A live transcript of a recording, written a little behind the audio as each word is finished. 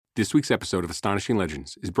This week's episode of Astonishing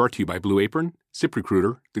Legends is brought to you by Blue Apron,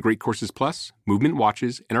 ZipRecruiter, The Great Courses Plus, Movement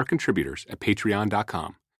Watches, and our contributors at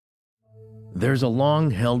patreon.com. There's a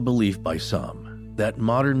long-held belief by some that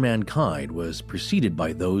modern mankind was preceded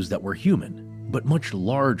by those that were human, but much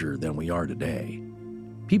larger than we are today.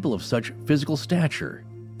 People of such physical stature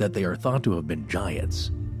that they are thought to have been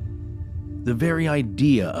giants. The very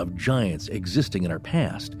idea of giants existing in our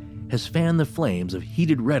past has fanned the flames of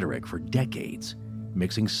heated rhetoric for decades,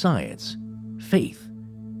 mixing science, faith,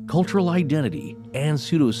 cultural identity, and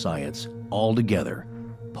pseudoscience all together,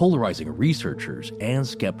 polarizing researchers and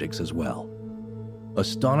skeptics as well.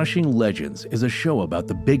 Astonishing Legends is a show about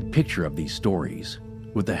the big picture of these stories.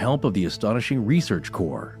 With the help of the Astonishing Research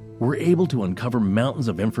Corps, we're able to uncover mountains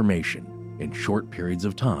of information in short periods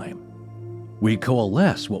of time. We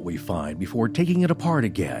coalesce what we find before taking it apart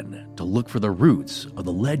again to look for the roots of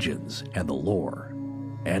the legends and the lore.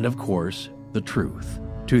 And of course, the truth,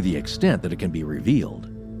 to the extent that it can be revealed.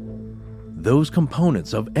 Those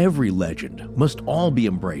components of every legend must all be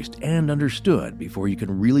embraced and understood before you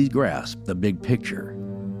can really grasp the big picture.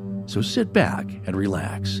 So sit back and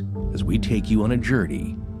relax as we take you on a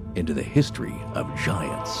journey into the history of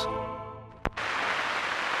giants.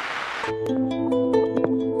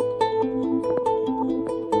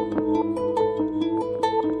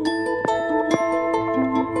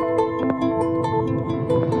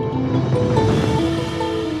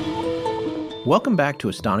 Welcome back to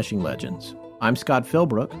Astonishing Legends. I'm Scott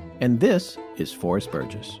Philbrook, and this is Forrest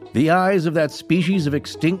Burgess. The eyes of that species of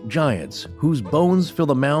extinct giants, whose bones fill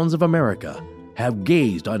the mounds of America, have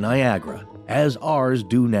gazed on Niagara, as ours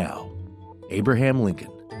do now. Abraham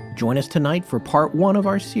Lincoln. Join us tonight for part 1 of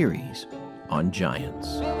our series on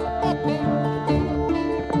giants.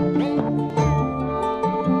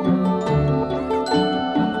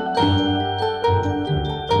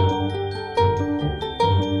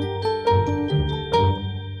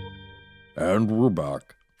 And we're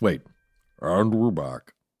back. Wait. And we're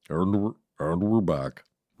back. And we're back.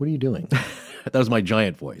 What are you doing? That was my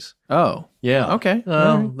giant voice. Oh. Yeah. Okay.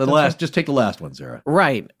 Just take the last one, Sarah.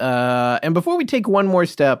 Right. And before we take one more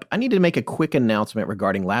step, I need to make a quick announcement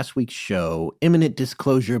regarding last week's show, Imminent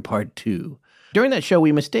Disclosure Part 2. During that show,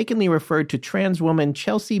 we mistakenly referred to trans woman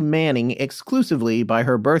Chelsea Manning exclusively by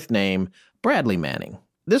her birth name, Bradley Manning.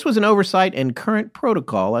 This was an oversight in current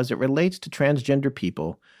protocol as it relates to transgender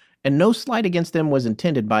people, and no slight against them was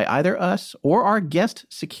intended by either us or our guest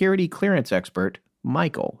security clearance expert,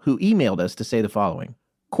 Michael, who emailed us to say the following.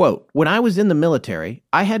 Quote, "When I was in the military,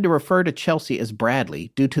 I had to refer to Chelsea as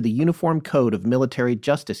Bradley due to the Uniform Code of Military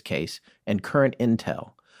Justice case and current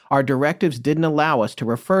intel. Our directives didn't allow us to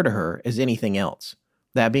refer to her as anything else.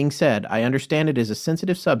 That being said, I understand it is a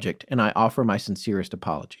sensitive subject and I offer my sincerest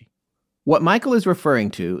apology." What Michael is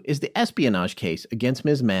referring to is the espionage case against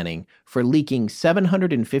Ms. Manning for leaking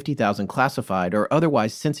 750,000 classified or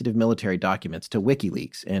otherwise sensitive military documents to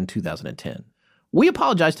WikiLeaks in 2010. We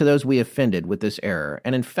apologize to those we offended with this error,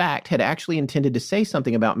 and in fact had actually intended to say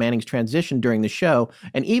something about Manning's transition during the show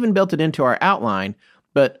and even built it into our outline,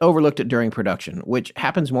 but overlooked it during production, which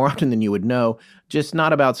happens more often than you would know, just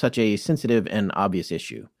not about such a sensitive and obvious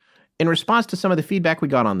issue. In response to some of the feedback we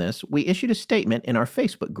got on this, we issued a statement in our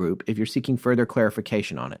Facebook group if you're seeking further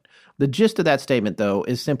clarification on it. The gist of that statement, though,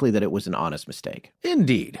 is simply that it was an honest mistake.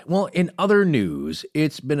 Indeed. Well, in other news,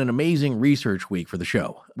 it's been an amazing research week for the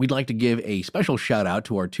show. We'd like to give a special shout out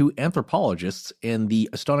to our 2 anthropologists in the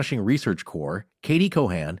Astonishing Research Corps, Katie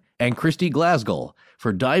Cohan and Christy Glasgow,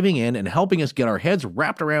 for diving in and helping us get our heads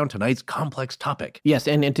wrapped around tonight's complex topic. Yes,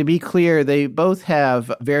 and to be clear, they both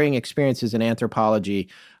have varying experiences in anthropology,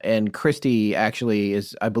 and Christy actually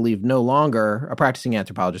is, I believe, no longer a practicing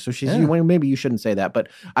anthropologist. So she's maybe you shouldn't say that, but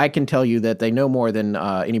I can tell you that they know more than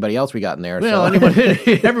anybody else we got in there. Well,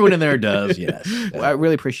 everyone in there does, yes. I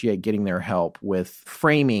really appreciate getting their help with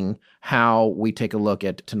framing how we take a look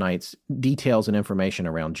at tonight's details and information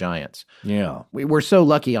around giants. Yeah. We're so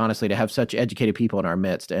lucky, honestly, to have such educated people in our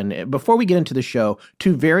midst. And before we get into the show,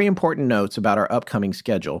 2 very important notes about our upcoming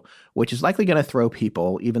schedule, which is likely going to throw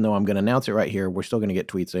people, even though I'm going to announce it right here. We're still going to get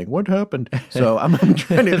tweets saying, "What happened?" So I'm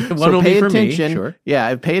trying to so pay attention. Sure.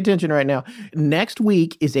 Yeah, pay attention right now. Next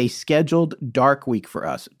week is a scheduled dark week for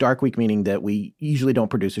us. Dark week meaning that we usually don't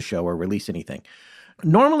produce a show or release anything.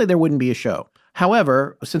 Normally, there wouldn't be a show.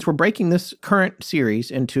 However, since we're breaking this current series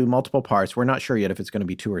into multiple parts, we're not sure yet if it's going to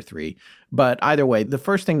be 2 or 3. But either way, the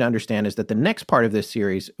first thing to understand is that the next part of this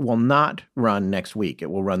series will not run next week. It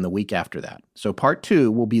will run the week after that. So part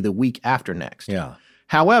 2 will be the week after next. Yeah.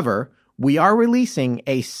 However, we are releasing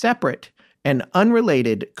a separate and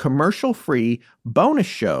unrelated, commercial-free bonus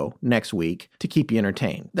show next week to keep you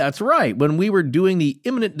entertained. That's right. When we were doing the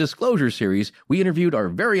Imminent Disclosure series, we interviewed our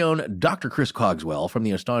very own Dr. Chris Cogswell from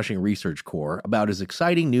the Astonishing Research Corps about his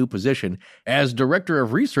exciting new position as Director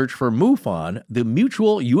of Research for MUFON, the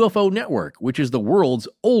Mutual UFO Network, which is the world's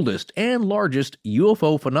oldest and largest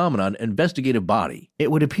UFO phenomenon investigative body. It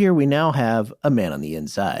would appear we now have a man on the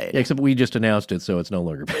inside. Except we just announced it, so it's no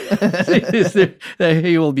longer.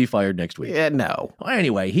 He will be fired next week. No. Well,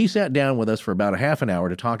 anyway, he sat down with us for about a half an hour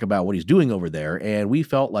to talk about what he's doing over there, and we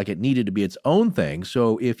felt like it needed to be its own thing.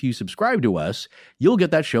 So if you subscribe to us, you'll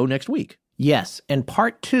get that show next week. Yes, and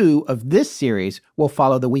part 2 of this series will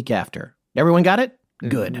follow the week after. Everyone got it?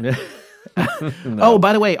 Good. No. Oh,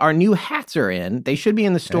 by the way, our new hats are in. They should be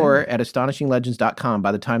in the store at astonishinglegends.com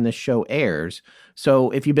by the time this show airs.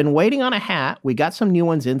 So if you've been waiting on a hat, we got some new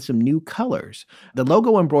ones in some new colors. The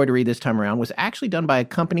logo embroidery this time around was actually done by a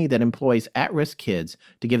company that employs at-risk kids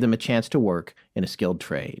to give them a chance to work in a skilled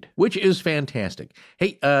trade. Which is fantastic.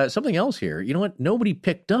 Hey, something else here. You know what? Nobody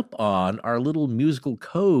picked up on our little musical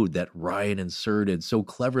code that Ryan inserted so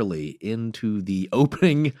cleverly into the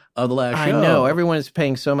opening of the last show. I know. Everyone is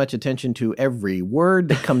paying so much attention to every word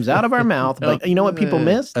that comes out of our mouth. But you know what people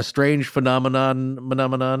missed? A strange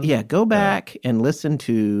phenomenon. Yeah, go back and listen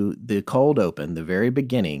to the cold open, the very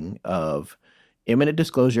beginning of Imminent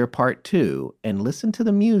Disclosure Part 2, and listen to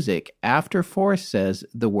the music after Forrest says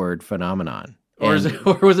the word phenomenon. Or was it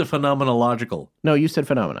phenomenological? No, you said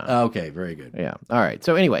phenomenon. Okay, very good. Yeah. All right.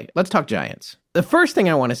 So anyway, let's talk giants. The first thing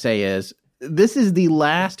I want to say is this is the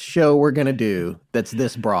last show we're going to do that's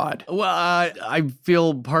this broad. Well, I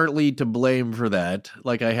feel partly to blame for that.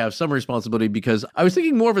 Like I have some responsibility because I was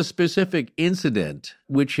thinking more of a specific incident,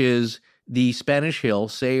 which is the Spanish Hill,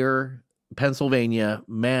 Sayre, Pennsylvania,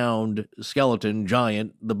 mound, skeleton,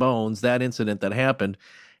 giant, the bones, that incident that happened.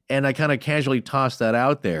 And I kind of casually tossed that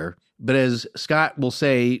out there. But as Scott will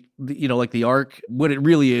say, you know, like the Ark, what it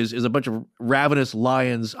really is a bunch of ravenous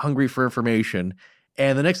lions hungry for information.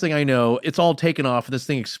 And the next thing I know, it's all taken off and this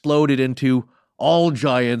thing exploded into all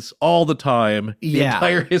giants all the time. The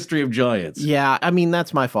entire history of giants. Yeah, I mean,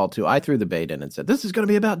 that's my fault too. I threw the bait in and said, this is going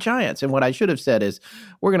to be about giants. And what I should have said is,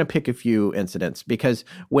 we're going to pick a few incidents because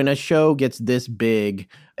when a show gets this big,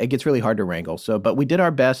 it gets really hard to wrangle. But we did our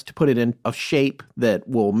best to put it in a shape that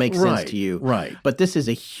will make sense to you. Right. But this is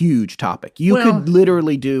a huge topic. You could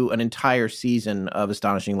literally do an entire season of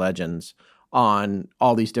Astonishing Legends on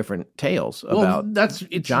all these different tales about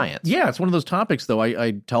giants. Yeah, it's one of those topics, though,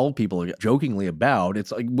 I tell people jokingly about.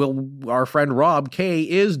 It's like, well, our friend Rob Kay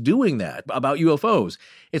is doing that about UFOs.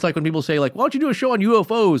 It's like when people say, like, why don't you do a show on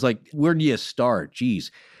UFOs? Like, where do you start?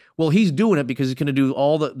 Geez. Well, he's doing it because he's going to do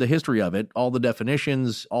all the history of it, all the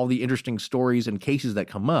definitions, all the interesting stories and cases that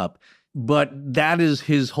come up. But that is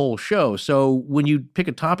his whole show. So when you pick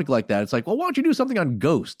a topic like that, it's like, well, why don't you do something on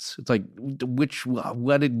ghosts? It's like,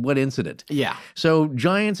 what incident? Yeah. So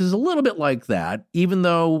Giants is a little bit like that, even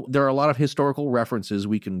though there are a lot of historical references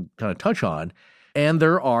we can kind of touch on. And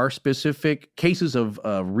there are specific cases of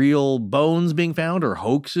real bones being found or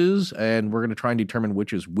hoaxes. And we're going to try and determine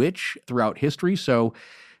which is which throughout history. So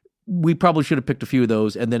we probably should have picked a few of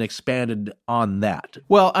those and then expanded on that.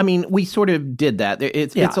 Well, I mean, we sort of did that.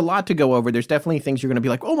 It's a lot to go over. There's definitely things you're going to be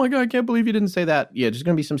like, oh my God, I can't believe you didn't say that. Yeah, there's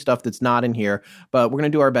going to be some stuff that's not in here, but we're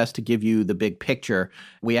going to do our best to give you the big picture.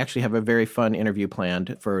 We actually have a very fun interview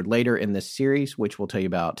planned for later in this series, which we'll tell you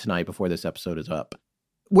about tonight before this episode is up.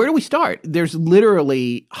 Where do we start? There's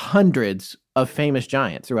literally hundreds of famous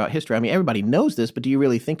giants throughout history. I mean, everybody knows this, but do you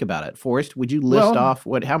really think about it? Forrest, would you list off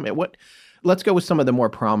what? Let's go with some of the more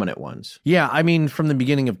prominent ones. Yeah, I mean, from the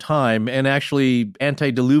beginning of time, and actually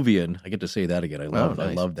antediluvian. I get to say that again. I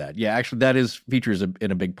love that. Yeah, actually, that features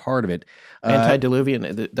in a big part of it.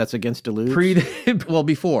 Antediluvian, that's against deluge?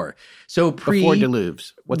 Before. So before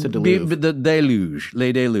deluges. What's a deluge? The deluge,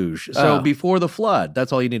 les deluge. So before the flood,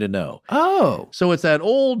 that's all you need to know. Oh. So it's that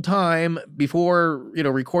old time before,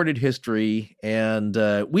 recorded history, and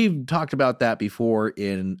we've talked about that before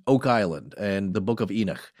in Oak Island and the Book of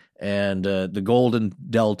Enoch. And the Golden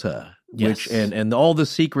Delta, yes. and all the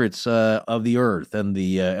secrets of the earth and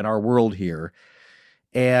and our world here,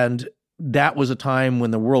 and that was a time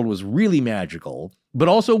when the world was really magical, but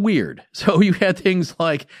also weird. So you had things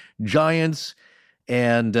like giants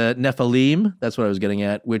and Nephilim, that's what I was getting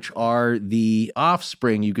at, which are the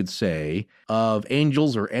offspring, you could say, of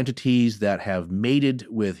angels or entities that have mated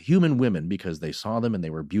with human women because they saw them and they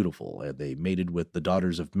were beautiful. They mated with the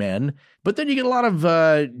daughters of men. But then you get a lot of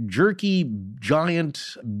jerky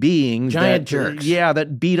giant beings. Giant jerks.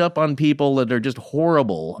 That beat up on people that are just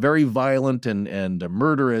horrible, very violent and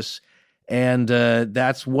murderous. And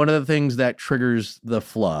that's one of the things that triggers the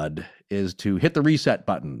flood, is to hit the reset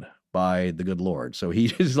button by the good Lord. So he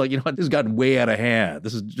is like, this has gotten way out of hand.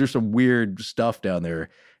 There's some weird stuff down there,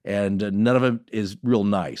 and none of it is real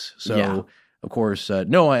nice. So, of course,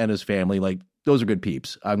 Noah and his family, those are good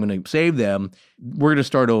peeps. I'm going to save them. We're going to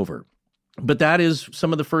start over. But that is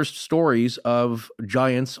some of the first stories of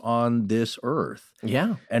giants on this earth.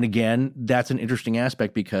 Yeah. And again, that's an interesting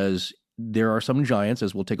aspect because there are some giants,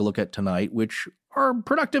 as we'll take a look at tonight, which are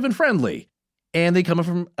productive and friendly. And they come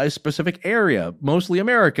from a specific area, mostly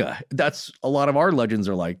America. That's a lot of our legends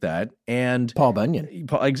are like that. And Paul Bunyan.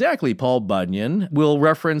 Exactly, Paul Bunyan. We'll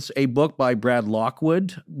reference a book by Brad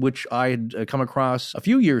Lockwood, which I had come across a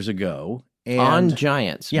few years ago. On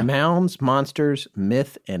giants, mounds, monsters,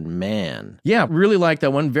 myth, and man. Yeah, really like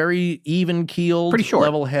that one. Very even-keeled, pretty short,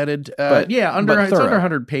 level-headed. It's under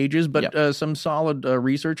 100 pages, but some solid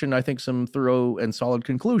research and I think some thorough and solid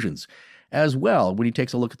conclusions as well when he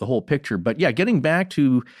takes a look at the whole picture. But yeah, getting back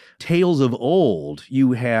to tales of old,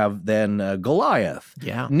 you have then Goliath,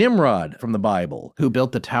 Nimrod from the Bible. Who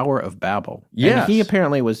built the Tower of Babel. Yes. And he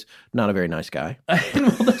apparently was not a very nice guy. Well,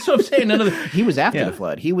 that's what I'm saying. He was after the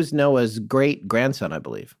flood. He was Noah's great-grandson, I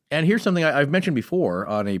believe. And here's something I've mentioned before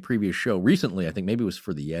on a previous show recently. I think maybe it was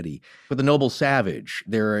for the Yeti. But the noble savage,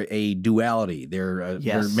 they're a duality. They're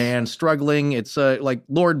man struggling. It's like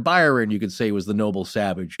Lord Byron, you could say, was the noble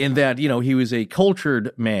savage in that, he was a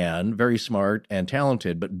cultured man, very smart and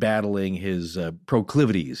talented, but battling his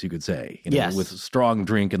proclivities, you could say, with strong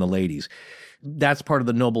drink and the ladies. That's part of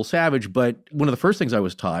the noble savage. But one of the first things I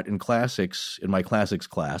was taught in my classics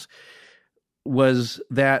class, was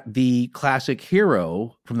that the classic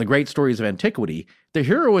hero from the great stories of antiquity, the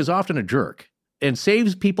hero is often a jerk and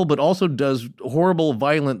saves people, but also does horrible,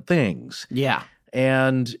 violent things. Yeah.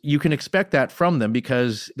 And you can expect that from them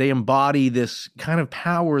because they embody this kind of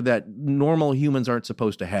power that normal humans aren't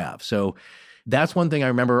supposed to have. So that's one thing I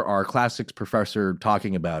remember our classics professor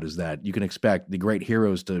talking about, is that you can expect the great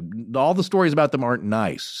heroes all the stories about them aren't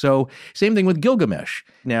nice. So same thing with Gilgamesh.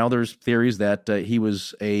 Now there's theories that he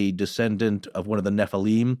was a descendant of one of the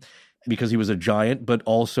Nephilim because he was a giant, but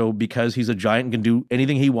also because he's a giant and can do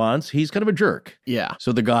anything he wants, he's kind of a jerk. Yeah.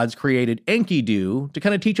 So the gods created Enkidu to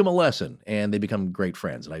kind of teach him a lesson, and they become great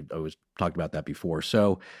friends. And I always talked about that before.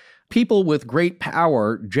 So people with great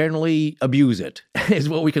power generally abuse it, is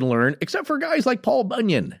what we can learn, except for guys like Paul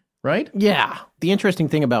Bunyan, right? Yeah. The interesting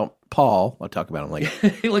thing about Paul, I'll talk about him later.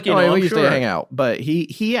 We used to hang out. But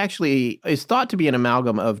he actually is thought to be an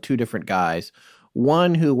amalgam of two different guys.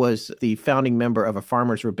 One who was the founding member of a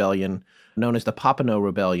farmers' rebellion known as the Papineau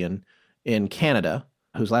Rebellion in Canada,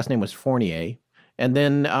 whose last name was Fournier. And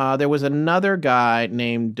then there was another guy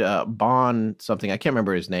named Bon something, I can't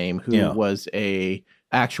remember his name, who was a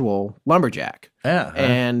actual lumberjack.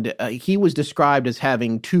 And he was described as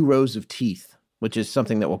having 2 rows of teeth, which is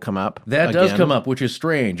something that will come up. That does come up, which is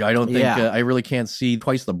strange. I don't think, I really can't see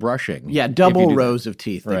twice the brushing. Yeah, double rows of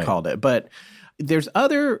teeth, they called it. But there's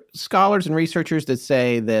other scholars and researchers that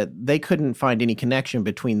say that they couldn't find any connection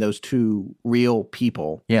between those 2 real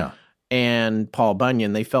people. Yeah. And Paul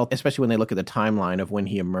Bunyan. They felt, especially when they look at the timeline of when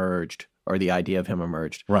he emerged, or the idea of him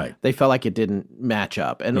emerged. Right. They felt like it didn't match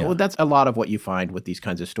up. And that's a lot of what you find with these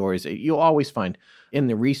kinds of stories. You'll always find in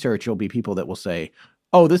the research, you'll be people that will say,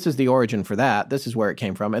 oh, this is the origin for that. This is where it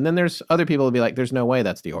came from. And then there's other people who'll be like, there's no way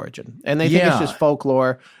that's the origin. And they think it's just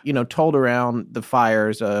folklore, told around the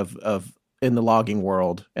fires of in the logging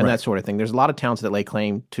world and that sort of thing. There's a lot of towns that lay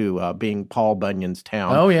claim to being Paul Bunyan's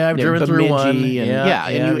town. Oh, yeah, I've driven through one. And,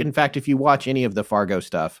 and in fact, if you watch any of the Fargo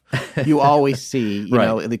stuff, you always see,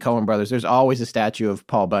 the Coen brothers, there's always a statue of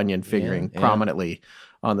Paul Bunyan figuring prominently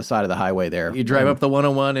on the side of the highway there. You drive up the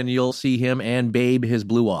 101 and you'll see him and Babe, his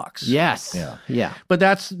blue ox. Yes. Yeah. But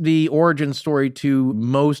that's the origin story to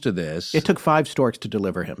most of this. It took 5 storks to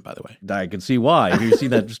deliver him, by the way. I can see why. If you see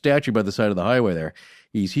that statue by the side of the highway there,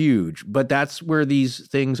 he's huge. But that's where these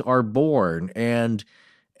things are born. And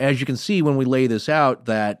as you can see when we lay this out,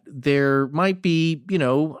 that there might be,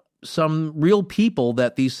 some real people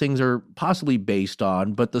that these things are possibly based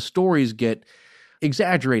on, but the stories get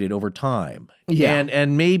exaggerated over time. Yeah.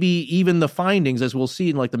 And maybe even the findings, as we'll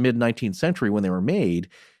see in like the mid-19th century when they were made,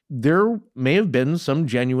 there may have been some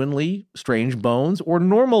genuinely strange bones or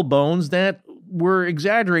normal bones that were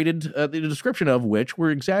exaggerated, the description of which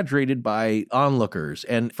were exaggerated by onlookers.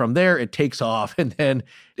 And from there, it takes off, and then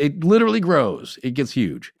it literally grows. It gets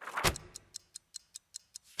huge.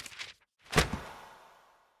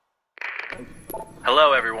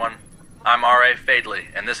 Hello, everyone. I'm R.A. Fadley,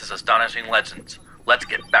 and this is Astonishing Legends. Let's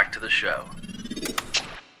get back to the show.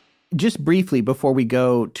 Just briefly, before we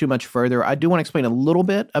go too much further, I do want to explain a little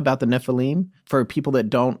bit about the Nephilim for people that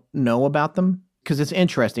don't know about them, because it's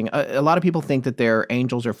interesting. A lot of people think that they're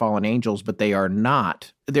angels or fallen angels, but they are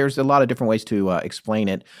not. There's a lot of different ways to explain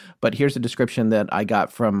it, but here's a description that I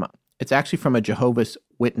got from, it's actually from a Jehovah's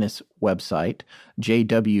Witness website,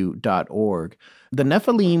 jw.org. The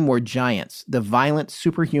Nephilim were giants, the violent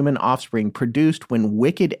superhuman offspring produced when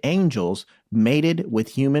wicked angels mated with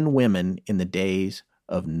human women in the days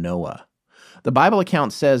of Noah. The Bible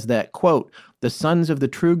account says that, quote, the sons of the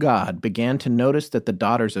true God began to notice that the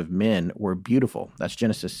daughters of men were beautiful. That's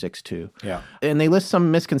Genesis 6:2. Yeah. And they list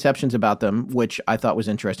some misconceptions about them, which I thought was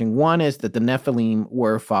interesting. One is that the Nephilim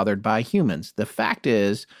were fathered by humans. The fact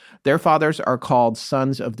is, their fathers are called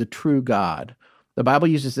sons of the true God. The Bible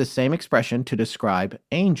uses this same expression to describe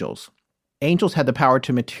angels. Angels had the power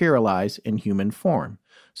to materialize in human form.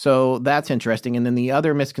 So that's interesting. And then the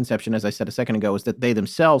other misconception, as I said a second ago, is that they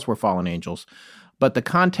themselves were fallen angels. But the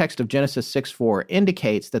context of Genesis 6:4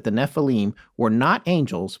 indicates that the Nephilim were not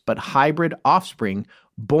angels, but hybrid offspring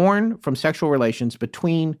born from sexual relations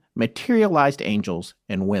between materialized angels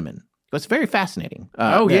and women. It's very fascinating.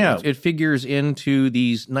 Yeah. It figures into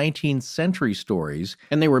these 19th century stories.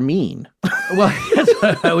 And they were mean. Well, that's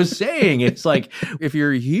what I was saying. It's like, if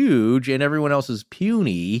you're huge and everyone else is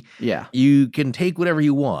puny, you can take whatever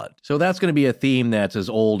you want. So that's going to be a theme that's as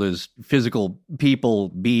old as physical people,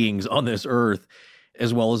 beings on this earth,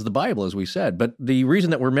 as well as the Bible, as we said. But the reason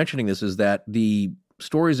that we're mentioning this is that the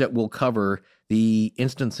stories that we'll cover, the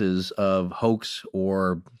instances of hoax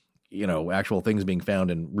or actual things being found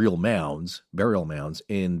in real mounds, burial mounds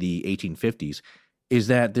in the 1850s, is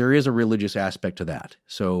that there is a religious aspect to that.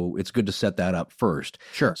 So it's good to set that up first.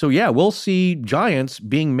 Sure. So yeah, we'll see giants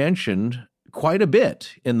being mentioned quite a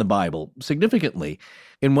bit in the Bible, significantly.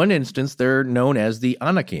 In one instance, they're known as the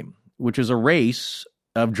Anakim, which is a race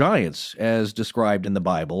of giants as described in the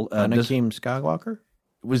Bible. Anakim Skywalker?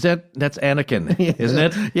 That's Anakin, isn't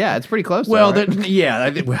it? Yeah, it's pretty close. Well,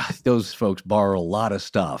 right? Those folks borrow a lot of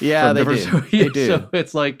stuff. Yeah, they do. They do. So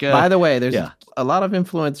it's like, by the way, there's a lot of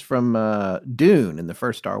influence from Dune in the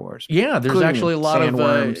first Star Wars. Yeah, there's actually a lot of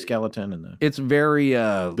sandworm, skeleton, and it's very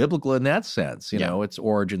biblical in that sense. You know, its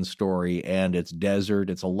origin story and its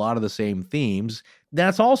desert. It's a lot of the same themes.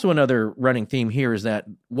 That's also another running theme here, is that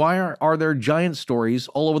why are there giant stories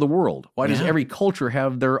all over the world? Why does every culture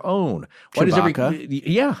have their own? Why does every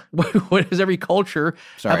why does every culture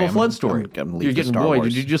have a flood story? You're getting bored.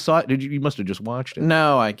 Did you just saw it? You must have just watched it.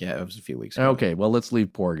 No, it was a few weeks ago. Okay, well, let's leave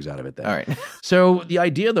porgs out of it then. All right. So the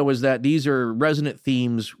idea, though, is that these are resonant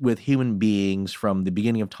themes with human beings from the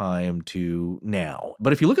beginning of time to now.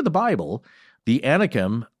 But if you look at the Bible, the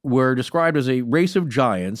Anakim were described as a race of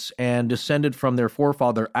giants and descended from their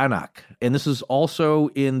forefather Anak. And this is also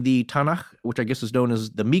in the Tanakh, which I guess is known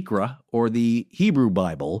as the Mikra, or the Hebrew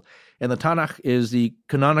Bible. And the Tanakh is the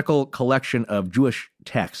canonical collection of Jewish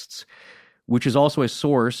texts, which is also a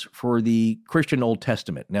source for the Christian Old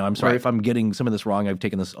Testament. Now, I'm sorry if I'm getting some of this wrong. I've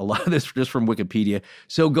taken a lot of this just from Wikipedia,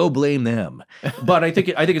 so go blame them. But I think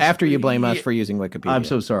it's after you blame us for using Wikipedia. I'm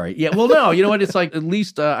so sorry. Yeah, well, no, you know what? It's like, at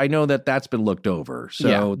least I know that that's been looked over.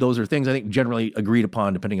 So those are things I think generally agreed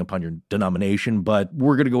upon, depending upon your denomination. But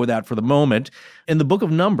we're going to go with that for the moment. In the book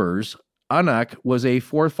of Numbers, Anak was a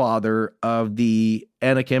forefather of the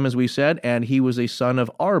Anakim, as we said, and he was a son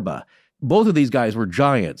of Arba. Both of these guys were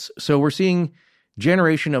giants. So we're seeing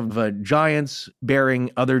generation of giants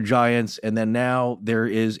bearing other giants, and then now there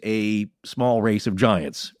is a small race of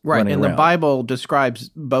giants. Right, and around. The Bible describes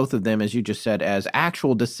both of them, as you just said, as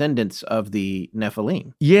actual descendants of the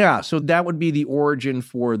Nephilim. Yeah, so that would be the origin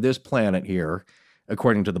for this planet here,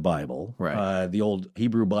 according to the Bible. Right. The old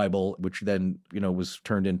Hebrew Bible, which then, was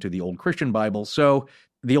turned into the old Christian Bible. So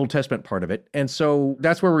the Old Testament part of it. And so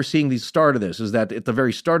that's where we're seeing the start of this, is that at the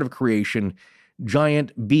very start of creation,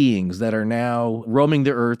 giant beings that are now roaming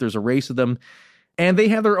the earth, there's a race of them, and they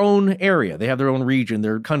have their own area. They have their own region,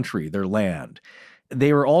 their country, their land.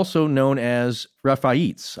 They were also known as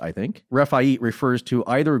Rephaites, I think. Rephait refers to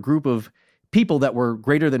either a group of people that were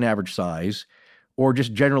greater than average size, or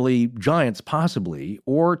just generally giants possibly,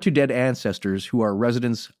 or to dead ancestors who are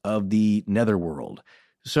residents of the netherworld.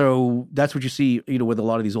 So that's what you see, with a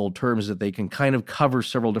lot of these old terms, that they can kind of cover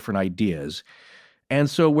several different ideas. And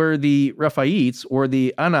so where the Rephaites or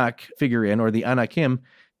the Anak figure in, or the Anakim,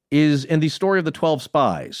 is in the story of the 12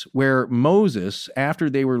 spies, where Moses,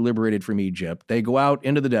 after they were liberated from Egypt, they go out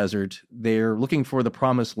into the desert. They're looking for the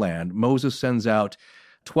promised land. Moses sends out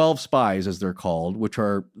 12 spies, as they're called, which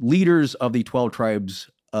are leaders of the 12 tribes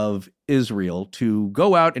of Israel, to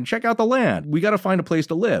go out and check out the land. We got to find a place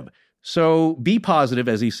to live. So be positive,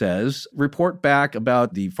 as he says. Report back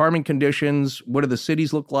about the farming conditions. What do the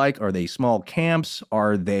cities look like? Are they small camps?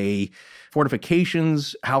 Are they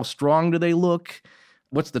fortifications? How strong do they look?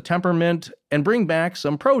 What's the temperament? And bring back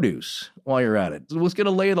some produce while you're at it. So let's get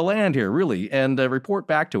a lay of the land here, really, and report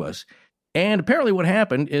back to us. And apparently what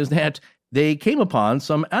happened is that they came upon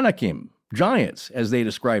some Anakim, giants, as they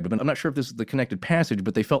described them. And I'm not sure if this is the connected passage,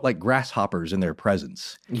 but they felt like grasshoppers in their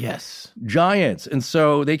presence. Yes. Giants. And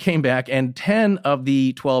so they came back, and 10 of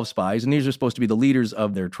the 12 spies, and these are supposed to be the leaders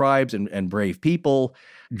of their tribes and brave people.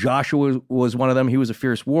 Joshua was one of them. He was a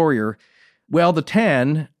fierce warrior. Well, the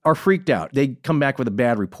 10 are freaked out. They come back with a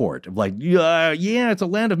bad report of like, yeah, it's a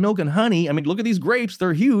land of milk and honey. I mean, look at these grapes.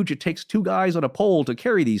 They're huge. It takes 2 guys on a pole to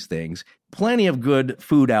carry these things. Plenty of good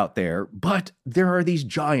food out there, but there are these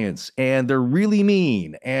giants, and they're really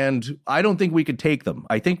mean, and I don't think we could take them.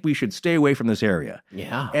 I think we should stay away from this area.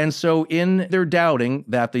 Yeah. And so in their doubting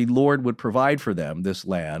that the Lord would provide for them this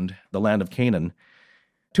land, the land of Canaan,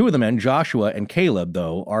 2 of the men, Joshua and Caleb,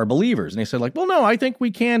 though, are believers. And they said, like, well, no, I think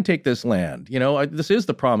we can take this land. This is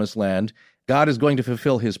the promised land. God is going to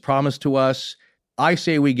fulfill his promise to us. I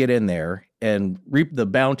say we get in there and reap the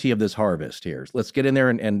bounty of this harvest here. Let's get in there,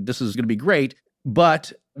 and this is going to be great.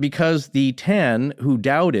 But because the 10 who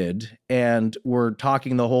doubted and were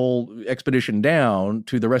talking the whole expedition down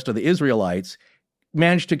to the rest of the Israelites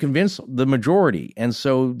managed to convince the majority, and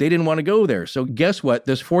so they didn't want to go there. So guess what?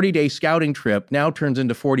 This 40-day scouting trip now turns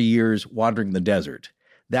into 40 years wandering the desert.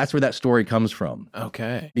 That's where that story comes from.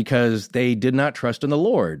 Okay. Because they did not trust in the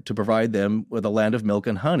Lord to provide them with a land of milk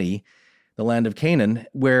and honey, the land of Canaan,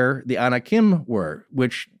 where the Anakim were,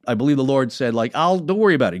 which I believe the Lord said, like, don't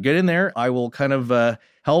worry about it. Get in there. I will kind of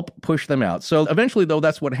help push them out. So eventually, though,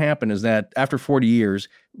 that's what happened, is that after 40 years,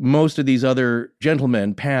 most of these other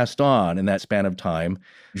gentlemen passed on in that span of time.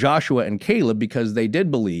 Joshua and Caleb, because they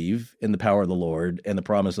did believe in the power of the Lord and the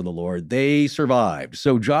promise of the Lord, they survived.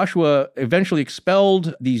 So Joshua eventually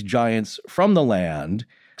expelled these giants from the land,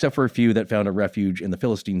 except for a few that found a refuge in the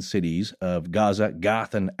Philistine cities of Gaza,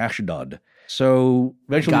 Gath, and Ashdod. So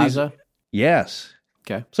eventually... Gaza? Yes.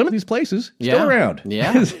 Okay. Some of these places still around.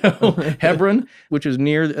 Yeah. So Hebron, which is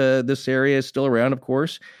near this area, is still around, of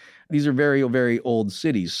course. These are very, very old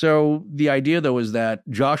cities. So the idea, though, is that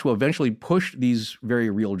Joshua eventually pushed these very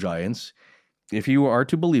real giants, if you are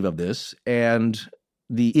to believe of this, and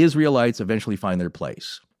the Israelites eventually find their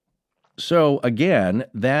place. So again,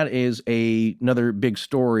 that is another big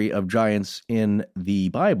story of giants in the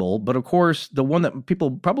Bible. But of course, the one that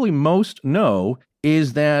people probably most know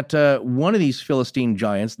is that one of these Philistine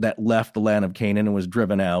giants that left the land of Canaan and was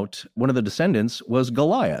driven out, one of the descendants was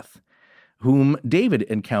Goliath, whom David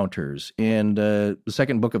encounters in the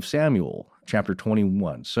second book of Samuel, chapter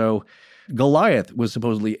 21. So Goliath was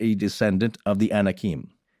supposedly a descendant of the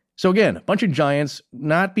Anakim. So again, a bunch of giants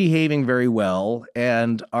not behaving very well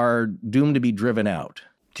and are doomed to be driven out.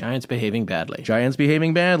 Giants behaving badly. Giants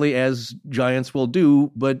behaving badly, as giants will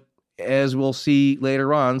do, but as we'll see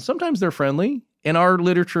later on, sometimes they're friendly. In our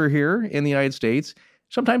literature here in the United States,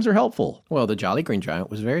 sometimes they're helpful. Well, the Jolly Green Giant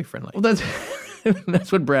was very friendly. Well,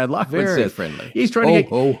 that's what Brad Lockwood very says. Friendly. He's trying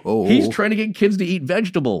he's trying to get kids to eat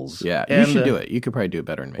vegetables. Yeah, and, you should do it. You could probably do it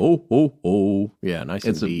better than me. Yeah, nice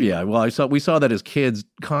and deep. Yeah, well, we saw that as kids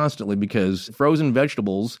constantly because frozen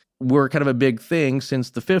vegetables were kind of a big thing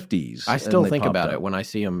since the 50s. I still think about it when I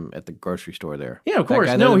see him at the grocery store there. Yeah, of course.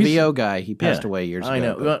 That guy, the VO guy, he passed away years ago. I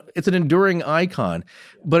know. Well, it's an enduring icon.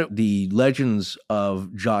 But the legends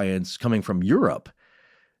of giants coming from Europe,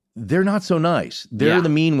 they're not so nice. They're the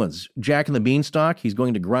mean ones. Jack and the Beanstalk, he's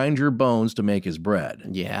going to grind your bones to make his bread.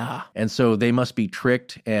 Yeah. And so they must be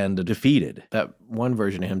tricked and defeated. That one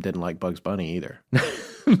version of him didn't like Bugs Bunny either.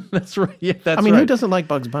 That's right. Yeah, that's right. I mean, who doesn't like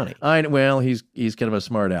Bugs Bunny? Well, he's kind of a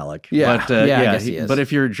smart aleck. Yeah. But, I guess he is. But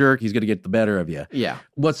if you're a jerk, he's going to get the better of you. Yeah.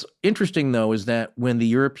 What's interesting, though, is that when the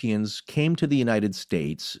Europeans came to the United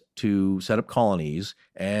States to set up colonies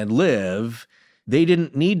and live, they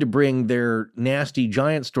didn't need to bring their nasty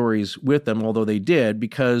giant stories with them, although they did,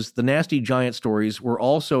 because the nasty giant stories were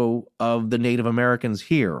also of the Native Americans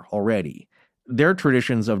here already. Their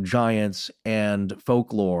traditions of giants and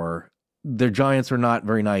folklore, their giants are not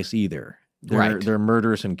very nice either. They're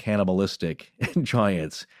murderous and cannibalistic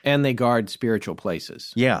giants. And they guard spiritual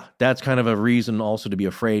places. Yeah, that's kind of a reason also to be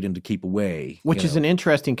afraid and to keep away. Which is an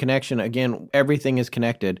interesting connection. Again, everything is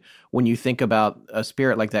connected. When you think about a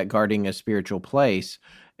spirit like that guarding a spiritual place,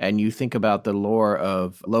 and you think about the lore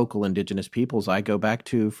of local indigenous peoples, I go back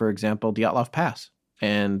to, for example, Dyatlov Pass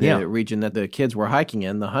and the region that the kids were hiking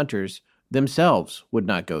in, the hunters themselves would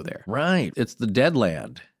not go there. Right. It's the dead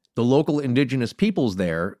land. The local indigenous peoples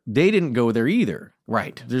there, they didn't go there either.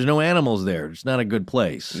 Right. There's no animals there. It's not a good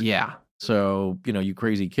place. Yeah. So, you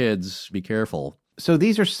crazy kids, be careful. So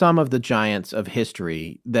these are some of the giants of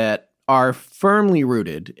history that are firmly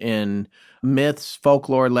rooted in myths,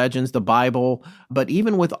 folklore, legends, the Bible. But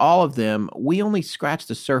even with all of them, we only scratch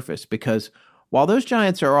the surface because while those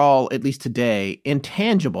giants are all, at least today,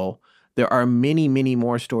 intangible, there are many, many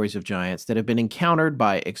more stories of giants that have been encountered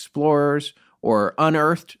by explorers or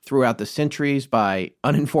unearthed throughout the centuries by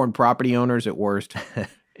uninformed property owners at worst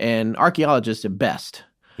and archaeologists at best.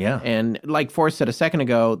 Yeah. And like Forrest said a second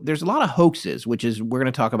ago, there's a lot of hoaxes, we're going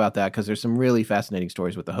to talk about that because there's some really fascinating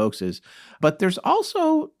stories with the hoaxes. But there's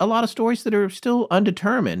also a lot of stories that are still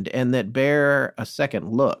undetermined and that bear a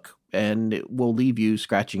second look and it will leave you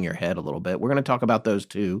scratching your head a little bit. We're going to talk about those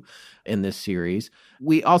too in this series.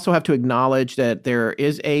 We also have to acknowledge that there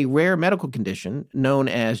is a rare medical condition known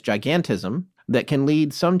as gigantism that can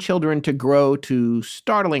lead some children to grow to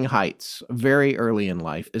startling heights very early in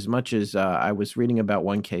life, as much as I was reading about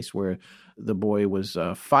one case where the boy was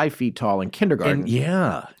 5 feet tall in kindergarten. And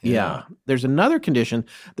yeah. There's another condition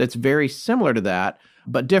that's very similar to that,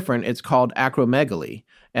 but different. It's called acromegaly,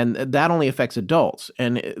 and that only affects adults.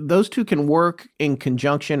 And those two can work in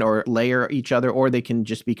conjunction or layer each other, or they can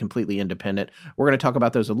just be completely independent. We're going to talk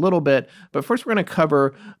about those a little bit, but first we're going to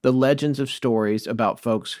cover the legends of stories about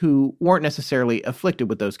folks who weren't necessarily afflicted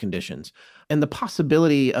with those conditions, and the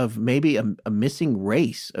possibility of maybe a missing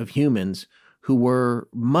race of humans who were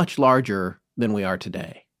much larger than we are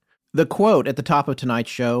today. The quote at the top of tonight's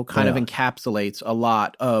show kind of encapsulates a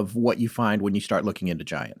lot of what you find when you start looking into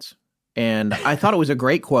giants. And I thought it was a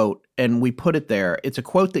great quote, and we put it there. It's a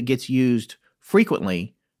quote that gets used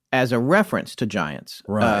frequently as a reference to giants.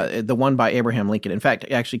 Right. The one by Abraham Lincoln. In fact,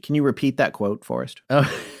 actually, can you repeat that quote, Forrest?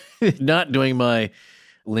 Not doing my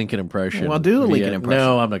Lincoln impression. Well, do a Lincoln impression.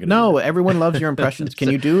 No, I'm not going to No, everyone loves your impressions.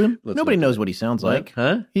 Can you do him? Nobody knows what he sounds like.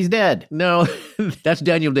 Huh? He's dead. No, that's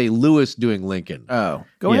Daniel Day-Lewis doing Lincoln. Oh,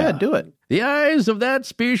 go ahead, do it. The eyes of that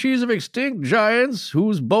species of extinct giants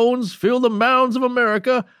whose bones fill the mounds of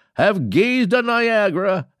America have gazed on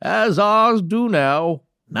Niagara as ours do now.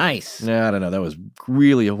 Nice. I don't know. That was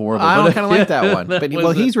really horrible. I don't kind of like that one. But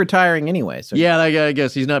he's retiring anyway. So. Yeah, I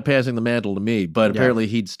guess he's not passing the mantle to me. But apparently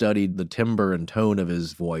he'd studied the timbre and tone of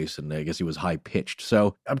his voice, and I guess he was high-pitched.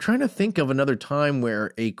 So I'm trying to think of another time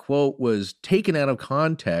where a quote was taken out of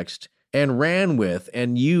context and ran with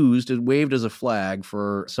and used and waved as a flag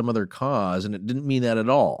for some other cause, and it didn't mean that at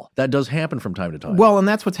all. That does happen from time to time. Well, and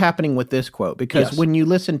that's what's happening with this quote, because when you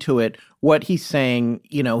listen to it, what he's saying,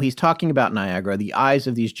 he's talking about Niagara, the eyes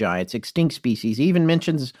of these giants, extinct species, he even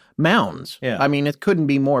mentions mounds. Yeah. I mean, it couldn't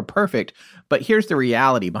be more perfect, but here's the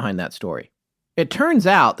reality behind that story. It turns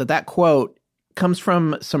out that quote comes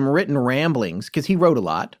from some written ramblings, because he wrote a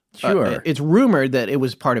lot. Sure. It's rumored that it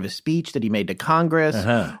was part of a speech that he made to Congress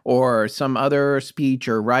or some other speech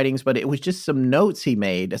or writings, but it was just some notes he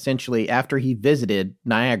made essentially after he visited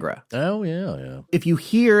Niagara. Oh, yeah. If you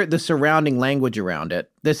hear the surrounding language around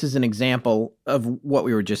it, this is an example of what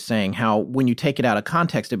we were just saying, how when you take it out of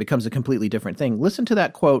context, it becomes a completely different thing. Listen to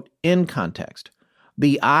that quote in context.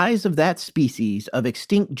 The eyes of that species of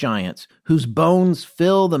extinct giants whose bones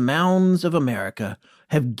fill the mounds of America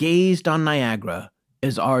have gazed on Niagara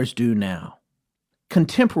as ours do now.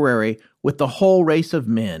 Contemporary with the whole race of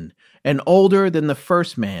men, and older than the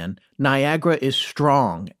first man, Niagara is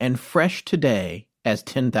strong and fresh today as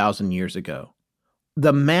 10,000 years ago.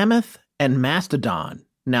 The mammoth and mastodon,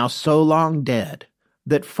 now so long dead,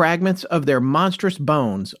 that fragments of their monstrous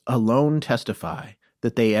bones alone testify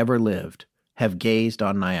that they ever lived, have gazed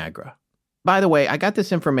on Niagara. By the way, I got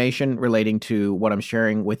this information relating to what I'm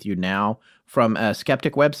sharing with you now from a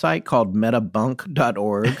skeptic website called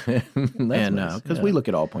metabunk.org. And because we look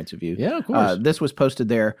at all points of view. Yeah, of course. This was posted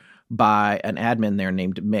there by an admin there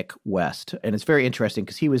named Mick West. And it's very interesting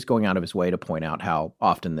because he was going out of his way to point out how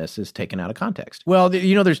often this is taken out of context. Well,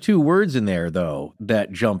 there's two words in there, though,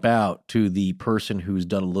 that jump out to the person who's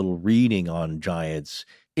done a little reading on giants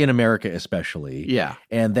in America especially. Yeah.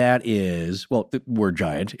 And that is, the word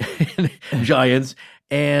giants,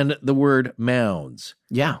 and the word mounds.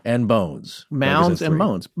 Yeah. And bones. Mounds and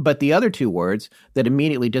bones. But the other two words that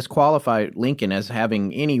immediately disqualify Lincoln as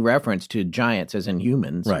having any reference to giants as in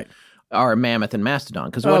humans are mammoth and mastodon.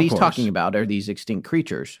 Because what he's talking about are these extinct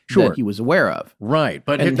creatures that he was aware of. Right.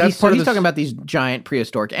 But he's talking about these giant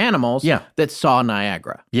prehistoric animals that saw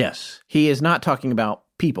Niagara. Yes. He is not talking about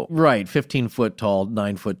people. Right. 15-foot tall,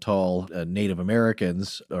 9-foot tall Native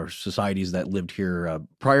Americans or societies that lived here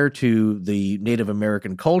prior to the Native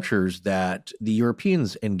American cultures that the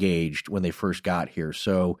Europeans engaged when they first got here.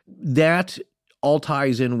 So that all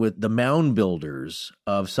ties in with the mound builders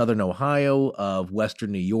of southern Ohio, of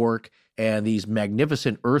western New York, and these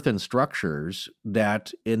magnificent earthen structures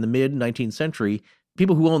that in the mid-19th century,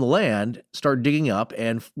 people who own the land start digging up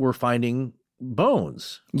and were finding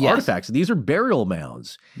bones, artifacts. These are burial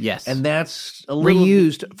mounds. Yes. And that's a little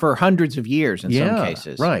reused for hundreds of years in some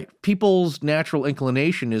cases. Right. People's natural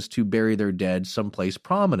inclination is to bury their dead someplace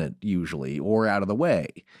prominent, usually, or out of the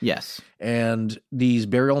way. Yes. And these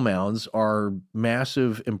burial mounds are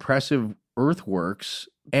massive, impressive earthworks.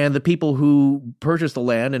 And the people who purchased the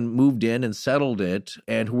land and moved in and settled it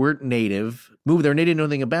and who weren't native, they didn't know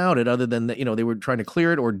anything about it other than that, they were trying to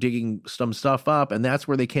clear it or digging some stuff up. And that's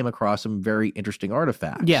where they came across some very interesting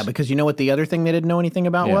artifacts. Yeah, because you know what the other thing they didn't know anything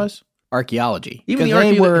about was? Archaeology. Even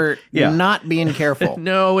they were not being careful.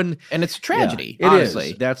 No, and it's a tragedy, it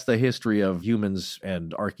honestly. Is. That's the history of humans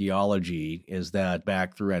and archaeology, is that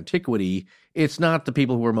back through antiquity, it's not the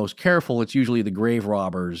people who are most careful. It's usually the grave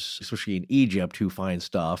robbers, especially in Egypt, who find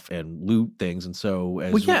stuff and loot things. And so,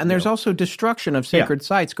 there's also destruction of sacred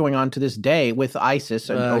sites going on to this day with ISIS,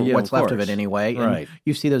 or what's left of it anyway. Right. And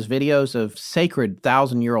you see those videos of sacred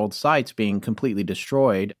 1,000-year-old sites being completely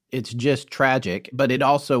destroyed. It's just tragic, but it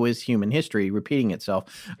also is human history repeating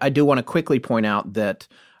itself. I do want to quickly point out that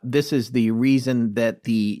this is the reason that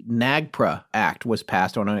the NAGPRA Act was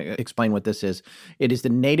passed. I want to explain what this is. It is the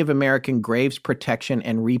Native American Graves Protection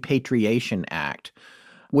and Repatriation Act,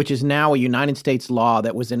 which is now a United States law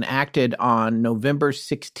that was enacted on November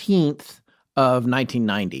 16th of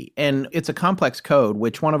 1990. And it's a complex code,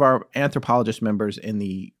 which one of our anthropologist members in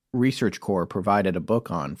the Research Corps provided a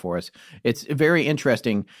book on for us. It's very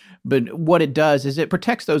interesting, but what it does is it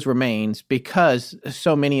protects those remains because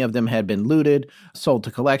so many of them had been looted, sold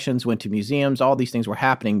to collections, went to museums. All these things were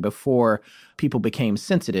happening before people became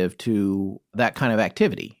sensitive to that kind of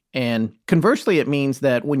activity. And conversely, it means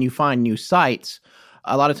that when you find new sites,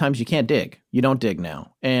 a lot of times you can't dig. You don't dig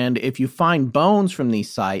now. And if you find bones from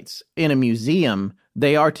these sites in a museum,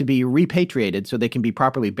 they are to be repatriated so they can be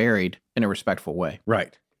properly buried in a respectful way.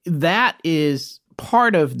 Right. That is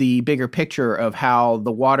part of the bigger picture of how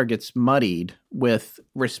the water gets muddied with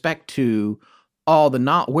respect to all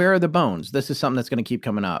the where are the bones? This is something that's going to keep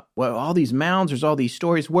coming up. Well, all these mounds, there's all these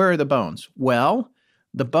stories. Where are the bones? Well,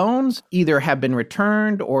 the bones either have been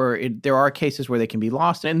returned or there are cases where they can be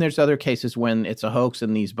lost. And there's other cases when it's a hoax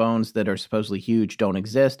and these bones that are supposedly huge don't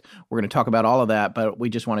exist. We're going to talk about all of that, but we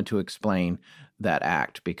just wanted to explain that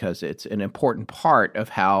act because it's an important part of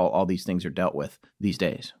how all these things are dealt with these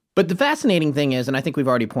days. But the fascinating thing is, and I think we've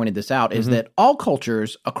already pointed this out, is that all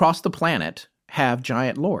cultures across the planet have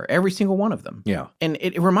giant lore, every single one of them. Yeah. And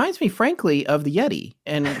it reminds me, frankly, of the Yeti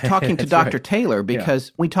and talking to Dr. Taylor,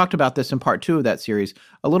 because we talked about this in part 2 of that series,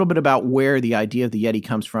 a little bit about where the idea of the Yeti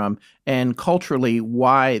comes from and culturally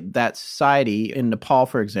why that society in Nepal,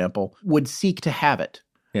 for example, would seek to have it.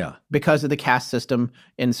 Yeah. Because of the caste system.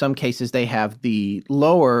 In some cases, they have the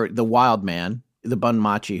wild man, the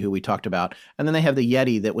Bunmachi, who we talked about, and then they have the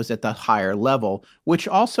Yeti that was at the higher level, which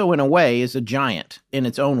also in a way is a giant in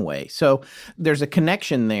its own way. So there's a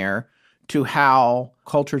connection there to how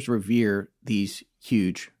cultures revere these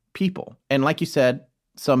huge people. And like you said,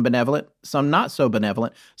 some benevolent, some not so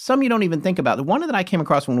benevolent, some you don't even think about. The one that I came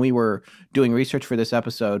across when we were doing research for this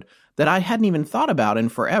episode that I hadn't even thought about in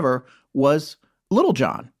forever was Little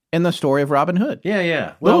John in the story of Robin Hood.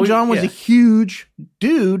 Yeah. Little John was a huge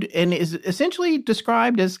dude and is essentially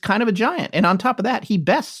described as kind of a giant. And on top of that, he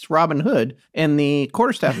bests Robin Hood in the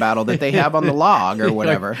quarterstaff battle that they have on the log or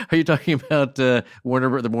whatever. Are you talking about the Warner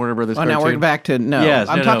Brothers cartoon? Now we're back to,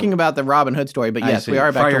 I'm talking about the Robin Hood story, but yes, we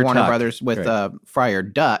are back Friar to Warner Tuck. Brothers with Friar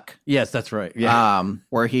Duck. Yes, that's right. Yeah.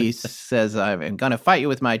 Where he says, I'm going to fight you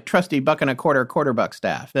with my trusty buck and a quarter buck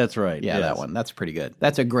staff. That's right. Yeah, that one. That's pretty good.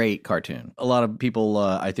 That's a great cartoon. A lot of people,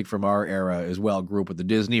 I think from our era as well, grew up with the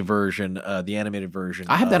Disney version, the animated version.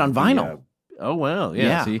 I have that on vinyl. Oh, wow.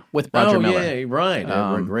 Yeah, see? With Roger Miller. Yeah,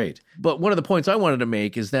 right. Great. But one of the points I wanted to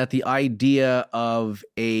make is that the idea of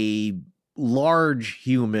a large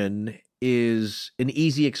human is an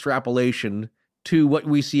easy extrapolation to what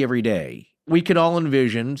we see every day. We could all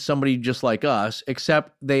envision somebody just like us,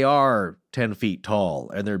 except they are 10 feet tall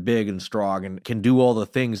and they're big and strong and can do all the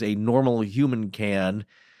things a normal human can,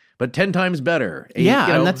 but 10 times better.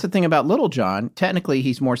 And that's the thing about Little John. Technically,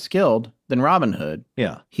 he's more skilled than Robin Hood.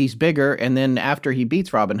 Yeah. He's bigger, and then after he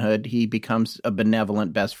beats Robin Hood, he becomes a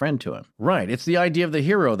benevolent best friend to him. Right. It's the idea of the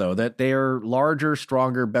hero, though, that they're larger,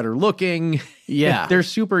 stronger, better looking. Yeah. They're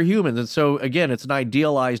superhumans. And so, again, it's an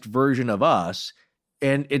idealized version of us.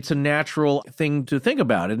 And it's a natural thing to think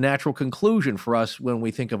about, a natural conclusion for us when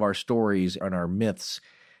we think of our stories and our myths.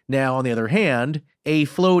 Now, on the other hand, a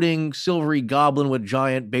floating silvery goblin with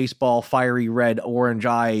giant baseball, fiery red, orange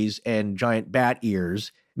eyes, and giant bat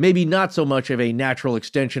ears, maybe not so much of a natural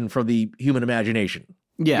extension from the human imagination.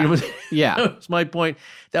 Yeah. You know, Yeah. That was my point.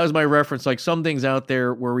 That was my reference. Like some things out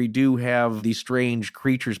there where we do have these strange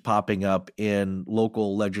creatures popping up in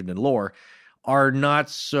local legend and lore are not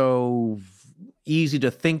so easy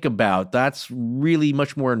to think about. That's really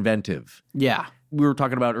much more inventive. Yeah. We were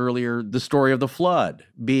talking about earlier the story of the flood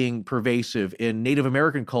being pervasive in Native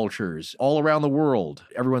American cultures all around the world.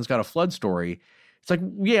 Everyone's got a flood story. It's like,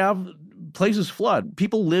 yeah, places flood.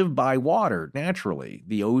 People live by water naturally.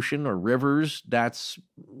 The ocean or rivers, that's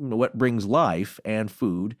what brings life and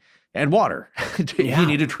food and water. You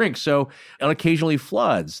need to drink. So, and occasionally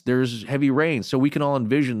floods. There's heavy rain. So we can all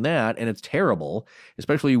envision that, and it's terrible,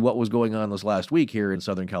 especially what was going on this last week here in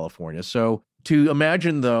Southern California. So to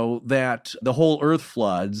imagine, though, that the whole earth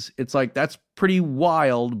floods, it's like that's pretty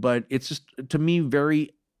wild, but it's just, to me,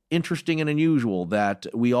 very interesting and unusual that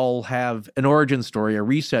we all have an origin story, a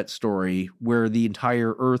reset story, where the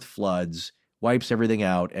entire earth floods, wipes everything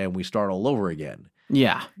out, and we start all over again.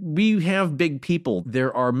 Yeah. We have big people.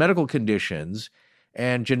 There are medical conditions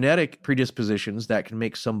and genetic predispositions that can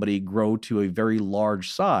make somebody grow to a very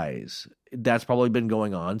large size. That's probably been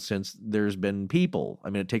going on since there's been people. I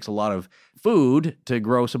mean, it takes a lot of food to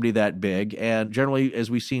grow somebody that big. And generally, as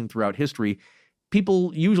we've seen throughout history,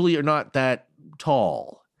 people usually are not that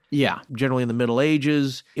tall. Yeah. Generally in the Middle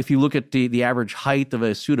Ages, if you look at the average height of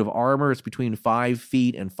a suit of armor, it's between 5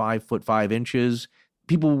 feet and 5 foot 5 inches.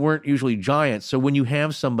 People weren't usually giants. So when you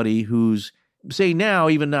have somebody who's, say now,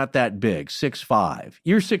 even not that big, 6'5",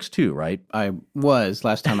 you're 6'2", right? I was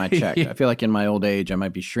last time I checked. I feel like in my old age, I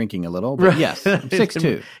might be shrinking a little, but yes, I'm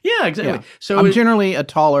 6'2". Yeah, exactly. Yeah. So I'm generally a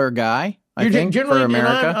taller guy, I think, generally, for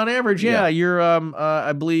America. On average, yeah. You're,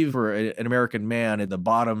 I believe, for an American man, at the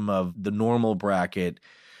bottom of the normal bracket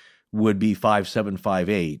would be 5'7",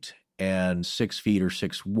 5'8", and 6 feet or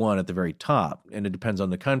 6'1" at the very top. And it depends on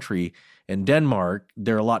the country. In Denmark,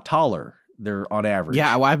 they're a lot taller. They're on average.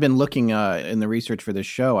 Yeah, well, I've been looking in the research for this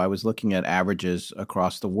show. I was looking at averages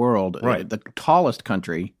across the world. Right. The tallest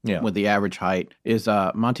country with the average height is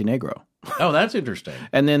Montenegro. Oh, that's interesting.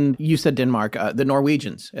 And then you said Denmark, the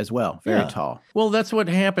Norwegians as well, very tall. Well, that's what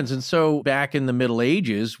happens. And so back in the Middle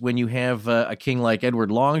Ages, when you have a king like Edward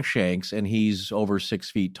Longshanks and he's over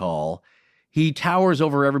 6 feet tall, he towers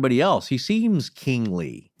over everybody else. He seems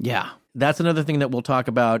kingly. Yeah. That's another thing that we'll talk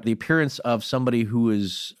about, the appearance of somebody who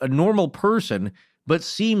is a normal person, but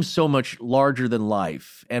seems so much larger than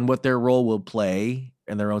life, and what their role will play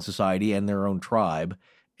in their own society and their own tribe,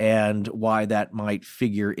 and why that might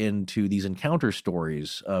figure into these encounter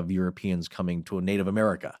stories of Europeans coming to Native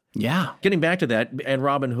America. Yeah. Getting back to that, and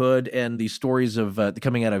Robin Hood and these stories of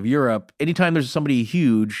coming out of Europe, anytime there's somebody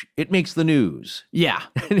huge, it makes the news. Yeah.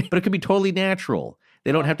 But it could be totally natural.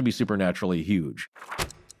 They don't have to be supernaturally huge.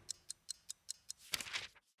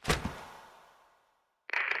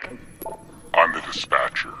 I'm the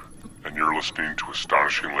Dispatcher, and you're listening to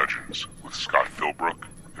Astonishing Legends with Scott Philbrook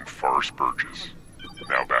and Forrest Burgess.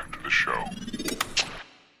 Now back to the show.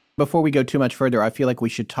 Before we go too much further, I feel like we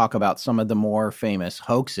should talk about some of the more famous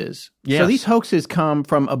hoaxes. Yes. So these hoaxes come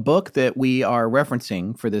from a book that we are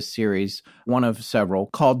referencing for this series, one of several,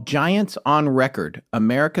 called Giants on Record,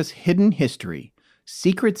 America's Hidden History,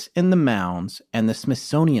 Secrets in the Mounds, and the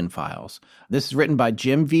Smithsonian Files. This is written by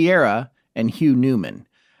Jim Vieira and Hugh Newman.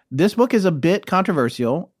 This book is a bit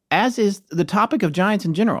controversial, as is the topic of giants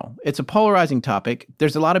in general. It's a polarizing topic.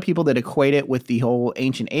 There's a lot of people that equate it with the whole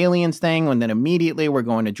ancient aliens thing, and then immediately we're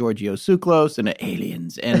going to Giorgio Tsoukalos and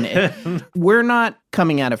aliens. And we're not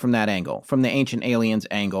coming at it from that angle, from the ancient aliens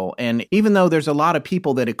angle. And even though there's a lot of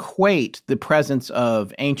people that equate the presence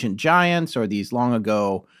of ancient giants or these long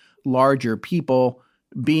ago larger people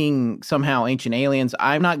being somehow ancient aliens,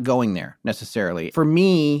 I'm not going there necessarily. For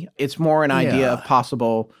me, it's more an idea of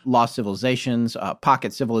possible lost civilizations,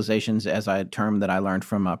 pocket civilizations, as a term that I learned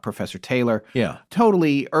from Professor Taylor. Yeah.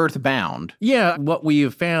 Totally earthbound. Yeah, what we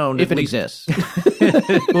have found... If it exists.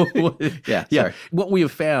 Yeah. What we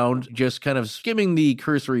have found, just kind of skimming the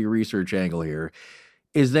cursory research angle here,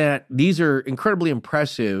 is that these are incredibly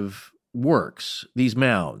impressive works, these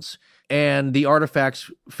mounds, and the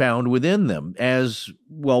artifacts found within them, as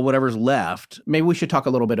well, whatever's left. Maybe we should talk a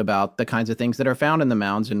little bit about the kinds of things that are found in the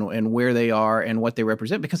mounds and where they are and what they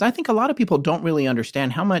represent, because I think a lot of people don't really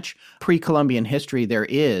understand how much pre-Columbian history there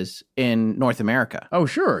is in North America. Oh,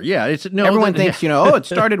 sure. Yeah. Everyone thinks, it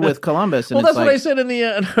started with Columbus. And well, that's what I said in the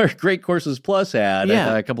in our Great Courses Plus ad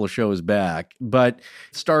a couple of shows back. But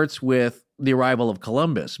it starts with the arrival of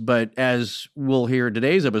Columbus. But as we'll hear in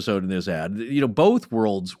today's episode in this ad, both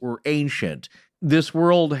worlds were ancient. This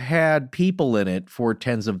world had people in it for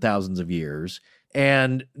tens of thousands of years,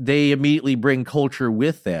 and they immediately bring culture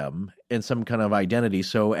with them and some kind of identity.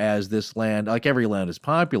 So as this land, like every land is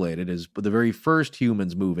populated, as the very first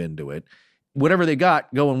humans move into it, whatever they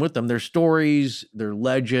got going with them, their stories, their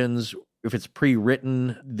legends, if it's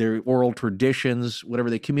pre-written, their oral traditions, whatever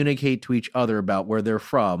they communicate to each other about where they're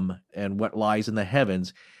from and what lies in the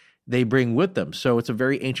heavens, they bring with them. So it's a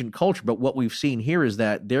very ancient culture. But what we've seen here is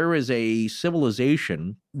that there is a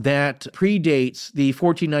civilization that predates the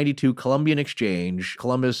 1492 Columbian Exchange,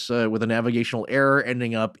 Columbus with a navigational error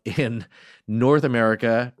ending up in North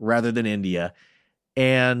America rather than India,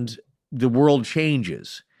 and the world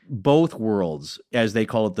changes. Both worlds, as they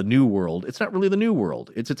call it, the New World, it's not really the New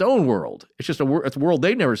World. It's its own world. It's just it's a world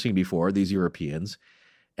they've never seen before, these Europeans.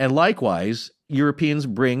 And likewise, Europeans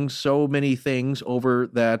bring so many things over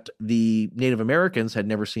that the Native Americans had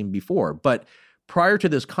never seen before. But prior to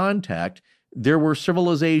this contact, there were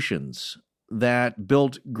civilizations that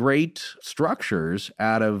built great structures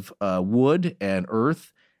out of wood and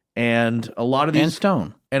earth, and a lot of these... And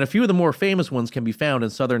stone. And a few of the more famous ones can be found in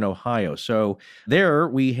southern Ohio. So there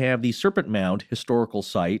we have the Serpent Mound Historical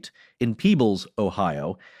Site in Peebles,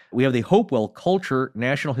 Ohio. We have the Hopewell Culture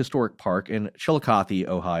National Historic Park in Chillicothe,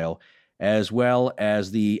 Ohio, as well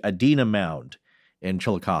as the Adena Mound in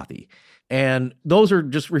Chillicothe. And those are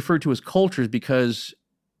just referred to as cultures because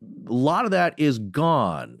a lot of that is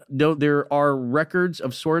gone. Though there are records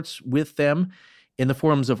of sorts with them in the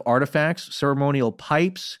forms of artifacts, ceremonial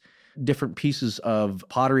pipes, different pieces of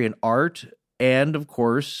pottery and art, and, of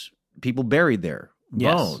course, people buried there,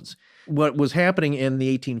 bones. What was happening in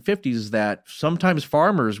the 1850s is that sometimes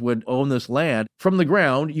farmers would own this land. From the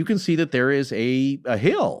ground, you can see that there is a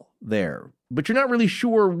hill there, but you're not really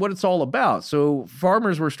sure what it's all about. So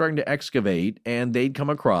farmers were starting to excavate, and they'd come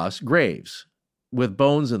across graves with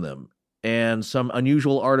bones in them and some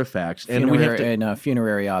unusual artifacts.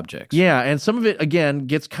 Funerary objects. Yeah, and some of it, again,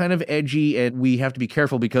 gets kind of edgy, and we have to be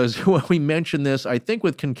careful because when we mention this, I think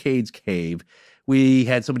with Kincaid's Cave, we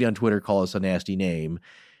had somebody on Twitter call us a nasty name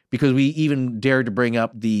because we even dared to bring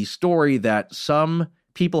up the story that some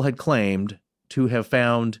people had claimed to have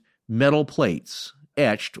found metal plates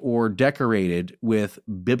etched or decorated with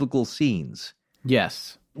biblical scenes.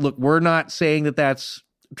 Yes. Look, we're not saying that that's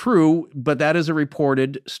true, but that is a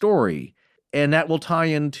reported story. And that will tie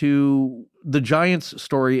into the Giants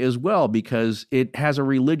story as well, because it has a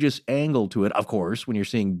religious angle to it. Of course, when you're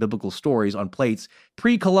seeing biblical stories on plates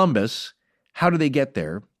pre-Columbus, how do they get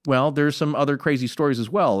there? Well, there's some other crazy stories as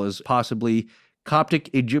well, as possibly Coptic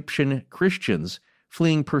Egyptian Christians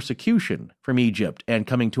fleeing persecution from Egypt and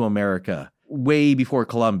coming to America way before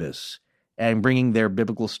Columbus and bringing their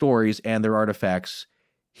biblical stories and their artifacts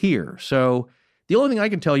here. So the only thing I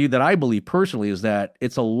can tell you that I believe personally is that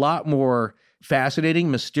it's a lot more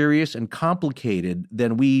fascinating, mysterious, and complicated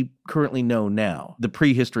than we currently know now, the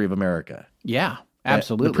prehistory of America. Yeah,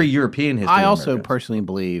 absolutely. The pre-European history I of also America. personally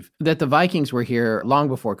believe that the Vikings were here long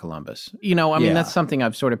before Columbus. I mean, that's something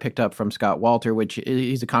I've sort of picked up from Scott Walter, which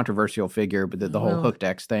he's a controversial figure, but the whole Hooked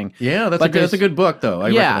X thing. Yeah, that's a good book, though. I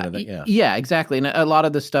recommend it. Yeah, exactly. And a lot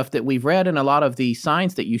of the stuff that we've read and a lot of the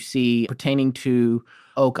signs that you see pertaining to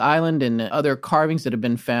Oak Island and other carvings that have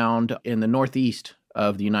been found in the northeast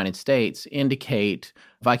of the United States indicate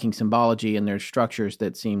Viking symbology, and there's structures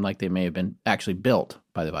that seem like they may have been actually built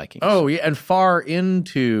by the Vikings. Oh, yeah, and far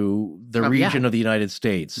into the region of the United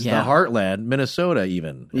States, the heartland, Minnesota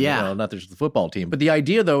even. And, not just the football team. But the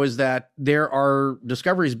idea, though, is that there are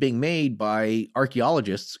discoveries being made by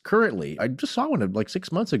archaeologists currently. I just saw one like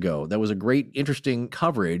 6 months ago. That was a great, interesting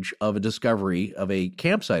coverage of a discovery of a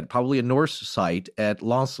campsite, probably a Norse site at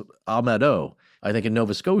Los Almados, I think in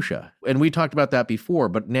Nova Scotia. And we talked about that before,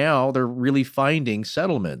 but now they're really finding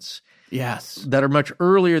settlements that are much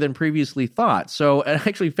earlier than previously thought. So I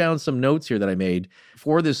actually found some notes here that I made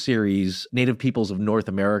for this series, Native Peoples of North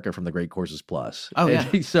America from the Great Courses Plus. Oh, yeah.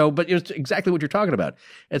 But it's exactly what you're talking about.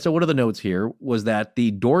 And so one of the notes here was that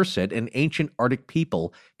the Dorset, an ancient Arctic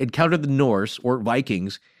people, encountered the Norse or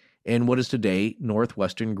Vikings in what is today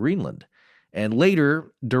northwestern Greenland. And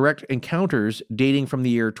later, direct encounters dating from the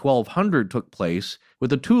year 1200 took place with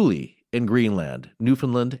the Thule in Greenland,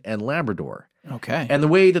 Newfoundland, and Labrador. Okay. And the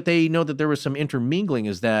way that they know that there was some intermingling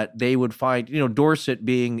is that they would find, Dorset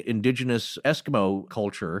being indigenous Eskimo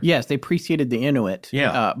culture. Yes, they preceded the Inuit.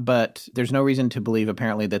 Yeah. But there's no reason to believe,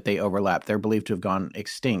 apparently, that they overlapped. They're believed to have gone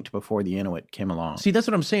extinct before the Inuit came along. See, that's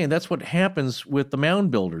what I'm saying. That's what happens with the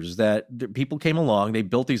mound builders, that people came along, they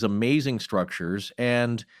built these amazing structures,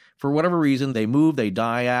 and For whatever reason, they move, they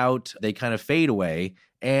die out, they kind of fade away,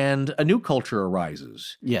 and a new culture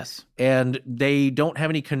arises. Yes. And they don't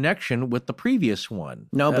have any connection with the previous one.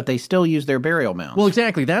 No, but they still use their burial mounds. Well,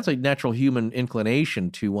 exactly. That's a natural human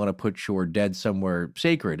inclination to want to put your dead somewhere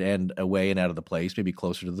sacred and away and out of the place, maybe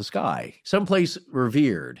closer to the sky, someplace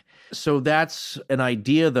revered. So that's an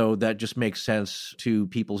idea, though, that just makes sense to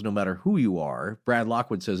peoples no matter who you are. Brad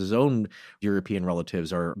Lockwood says his own European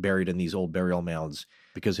relatives are buried in these old burial mounds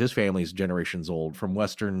because his family's generations old from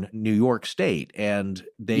Western New York State. And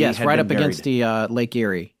they yes, had right been up buried. Against the Lake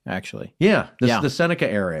Erie, actually. Yeah, Yeah. the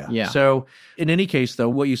Seneca area. Yeah. So in any case, though,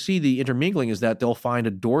 what you see the intermingling is that they'll find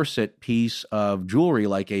a Dorset piece of jewelry,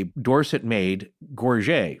 like a Dorset-made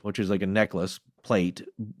gorget, which is like a necklace plate,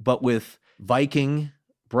 but with Viking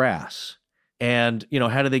brass. And,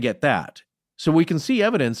 how do they get that? So we can see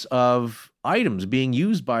evidence of items being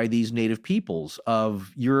used by these native peoples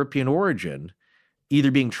of European origin, either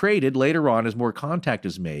being traded later on as more contact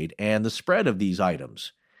is made, and the spread of these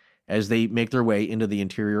items as they make their way into the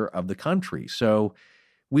interior of the country. So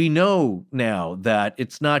we know now that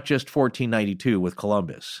it's not just 1492 with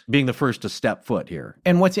Columbus being the first to step foot here.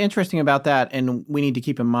 And what's interesting about that, and we need to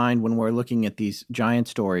keep in mind when we're looking at these giant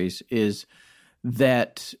stories, is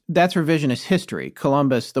that's revisionist history.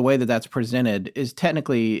 Columbus, the way that that's presented, is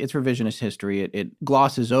technically, it's revisionist history. It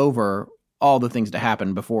glosses over all the things that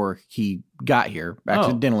happened before he got here,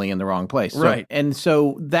 accidentally in the wrong place. Right. And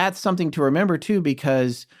so that's something to remember, too,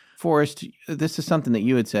 because, Forrest, this is something that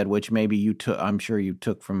you had said, which maybe you took, I'm sure you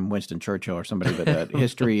took from Winston Churchill or somebody, but that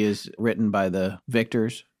history is written by the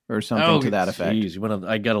victors or something to that effect. Geez,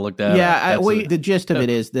 I got to look that Yeah, up. the gist of it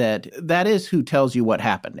is that is who tells you what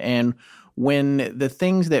happened. And when the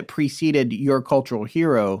things that preceded your cultural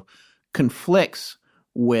hero conflicts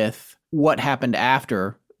with what happened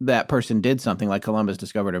after that person did something like Columbus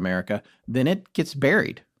discovered America, then it gets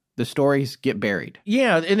buried. The stories get buried.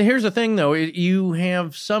 Yeah, and here's the thing, though. You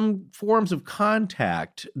have some forms of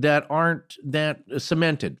contact that aren't that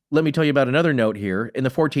cemented. Let me tell you about another note here. In the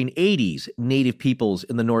 1480s, native peoples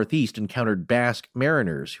in the Northeast encountered Basque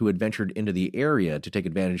mariners who had ventured into the area to take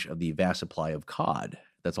advantage of the vast supply of cod.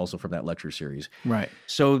 That's also from that lecture series. Right.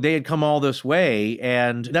 So they had come all this way,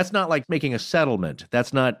 and that's not like making a settlement.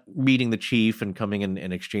 That's not meeting the chief and coming in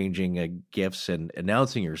and exchanging gifts and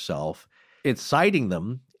announcing yourself. It's citing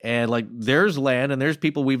them, and like there's land and there's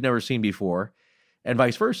people we've never seen before, and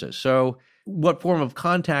vice versa. So what form of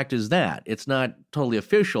contact is that? It's not totally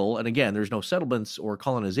official, and again, there's no settlements or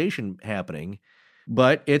colonization happening,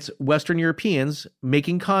 but it's Western Europeans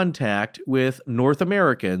making contact with North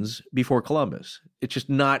Americans before Columbus. It's just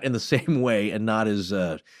not in the same way and not as,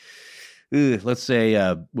 let's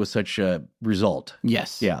say, with such a result.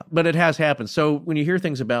 Yes. Yeah, but it has happened. So when you hear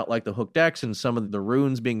things about like the Hooked X and some of the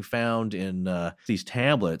runes being found in these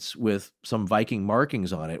tablets with some Viking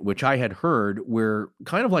markings on it, which I had heard were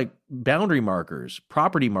kind of like boundary markers,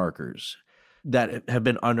 property markers that have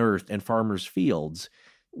been unearthed in farmers' fields,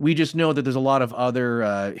 we just know that there's a lot of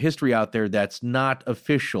other history out there that's not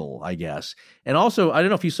official, I guess. And also, I don't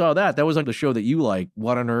know if you saw that. That was like the show that you like,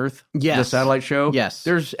 What on Earth? Yes. The satellite show? Yes.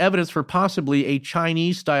 There's evidence for possibly a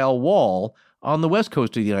Chinese-style wall on the west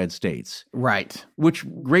coast of the United States. Right. Which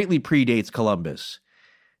greatly predates Columbus.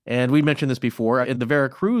 And we mentioned this before. In the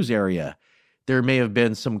Veracruz area, there may have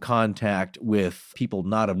been some contact with people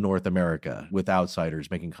not of North America, with outsiders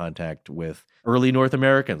making contact with early North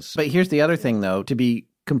Americans. But here's the other thing, though, to be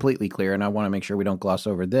completely clear, and I want to make sure we don't gloss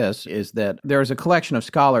over this, is that there's a collection of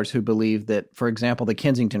scholars who believe that, for example, the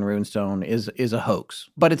Kensington runestone is a hoax.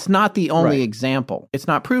 But it's not the only example. It's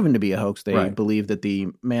not proven to be a hoax. They believe that the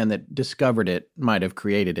man that discovered it might have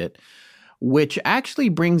created it, which actually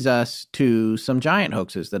brings us to some giant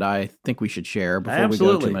hoaxes that I think we should share before we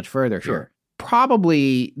go too much further. Sure.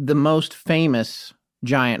 Probably the most famous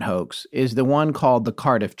giant hoax is the one called the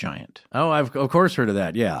Cardiff Giant. Oh, I've of course heard of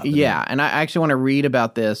that, yeah. Yeah, and I actually want to read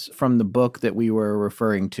about this from the book that we were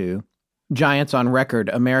referring to, Giants on Record,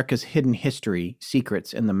 America's Hidden History,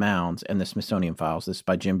 Secrets in the Mounds, and the Smithsonian Files. This is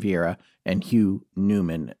by Jim Vieira and Hugh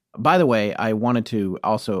Newman. By the way, I wanted to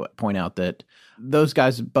also point out that those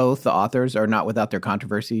guys, both the authors, are not without their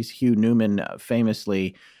controversies. Hugh Newman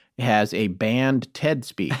famously has a banned TED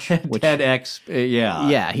speech. Which, TEDx,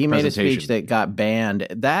 Yeah, he made a speech that got banned.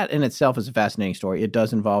 That in itself is a fascinating story. It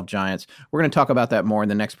does involve giants. We're going to talk about that more in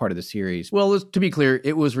the next part of the series. Well, to be clear,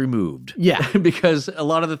 it was removed. Yeah. Because a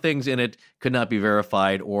lot of the things in it could not be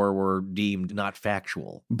verified or were deemed not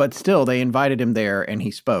factual. But still, they invited him there and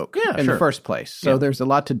he spoke in the first place. So there's a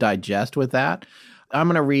lot to digest with that. I'm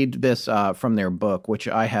going to read this from their book, which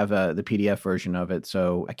I have the PDF version of it,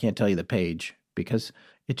 so I can't tell you the page because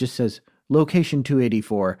it just says, location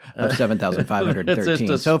 284 of 7,513. It's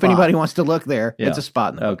a So if spot. anybody wants to look there, Yeah. it's a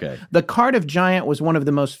spot in the book. Okay. The Cardiff Giant was one of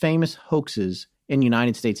the most famous hoaxes in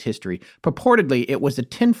United States history. Purportedly, it was a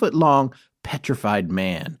 10-foot-long petrified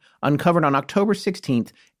man uncovered on October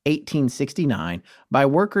 16th, 1869, by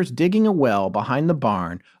workers digging a well behind the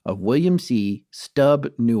barn of William C. Stubb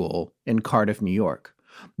Newell in Cardiff, New York.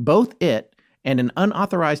 Both it and an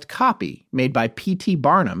unauthorized copy made by P.T.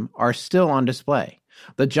 Barnum are still on display.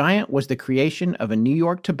 The giant was the creation of a New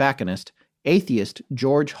York tobacconist, atheist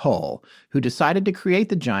George Hull, who decided to create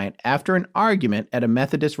the giant after an argument at a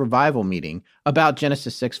Methodist revival meeting about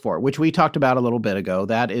Genesis 6:4, which we talked about a little bit ago.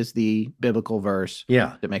 That is the biblical verse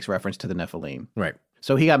that makes reference to the Nephilim. Right.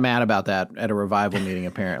 So he got mad about that at a revival meeting,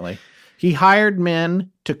 apparently. He hired men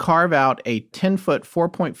to carve out a 10-foot,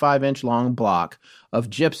 4.5-inch long block of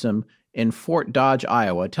gypsum in Fort Dodge,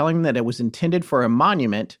 Iowa, telling them that it was intended for a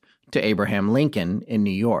monument to Abraham Lincoln in New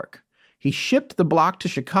York. He shipped the block to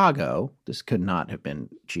Chicago. This could not have been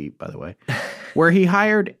cheap, by the way, where he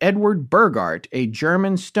hired Edward Burgart, a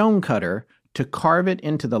German stonecutter, to carve it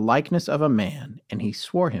into the likeness of a man, and he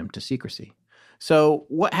swore him to secrecy. So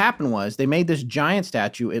what happened was they made this giant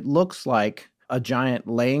statue. It looks like a giant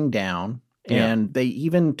laying down, and they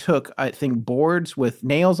even took, I think, boards with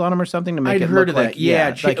nails on them or something to make I'd it heard look of like, that.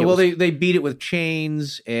 Yeah. like it was- they beat it with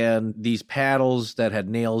chains and these paddles that had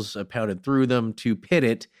nails pounded through them to pit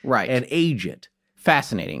it Right. and age it.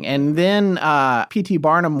 Fascinating. And then P.T.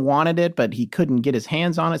 Barnum wanted it, but he couldn't get his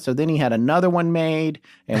hands on it. So then he had another one made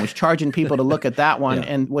and was charging people to look at that one. Yeah.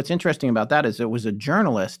 And what's interesting about that is it was a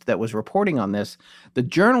journalist that was reporting on this. The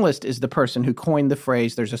journalist is the person who coined the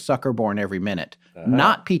phrase, "there's a sucker born every minute,"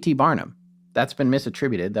 not P.T. Barnum. That's been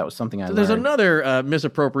misattributed. That was something I So there's learned. another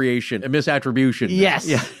misappropriation, a misattribution. Yes.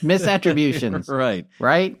 Yeah. Misattributions. Right.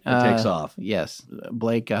 Right? It takes off. Yes.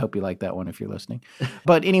 Blake, I hope you like that one if you're listening.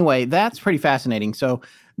 But anyway, that's pretty fascinating. So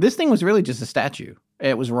this thing was really just a statue.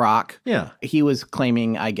 It was rock. Yeah. He was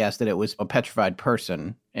claiming, I guess, that it was a petrified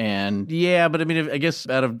person. And Yeah, but I mean, I guess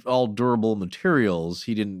out of all durable materials,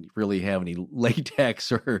 he didn't really have any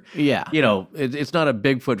latex or, yeah. it's not a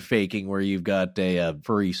Bigfoot faking where you've got a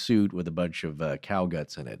furry suit with a bunch of cow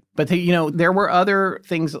guts in it. But, there were other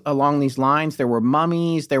things along these lines. There were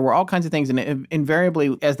mummies. There were all kinds of things. And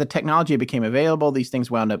invariably, as the technology became available, these things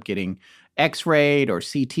wound up getting X-rayed or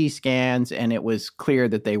CT scans, and it was clear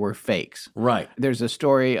that they were fakes. Right. There's a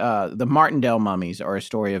story, the Martindale mummies are a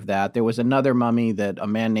story of that. There was another mummy that a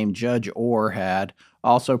man named Judge Orr had,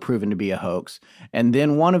 also proven to be a hoax. And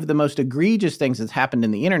then one of the most egregious things that's happened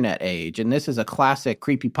in the internet age, and this is a classic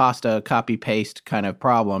creepypasta copy-paste kind of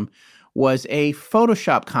problem, was a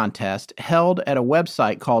Photoshop contest held at a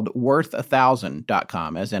website called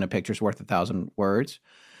worth1000.com, as in a picture's worth 1,000 words.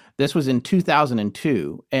 This was in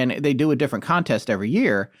 2002, and they do a different contest every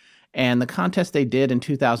year. And the contest they did in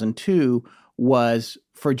 2002 was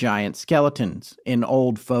for giant skeletons in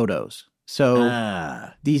old photos. So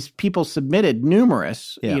these people submitted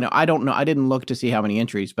numerous, I don't know, I didn't look to see how many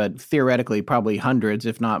entries, but theoretically probably hundreds,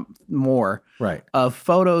 if not more, of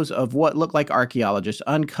photos of what looked like archaeologists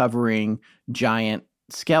uncovering giant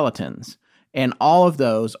skeletons. And all of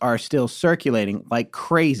those are still circulating like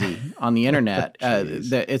crazy on the internet.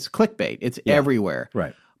 It's clickbait. It's everywhere.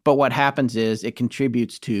 Right. But what happens is it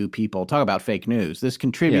contributes to people, talk about fake news. This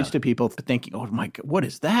contributes to people thinking, oh my God, what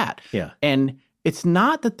is that? Yeah. And it's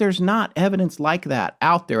not that there's not evidence like that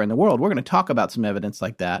out there in the world. We're going to talk about some evidence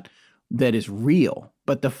like that is real,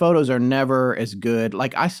 but the photos are never as good.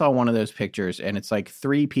 Like I saw one of those pictures and it's like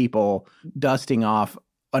 3 people dusting off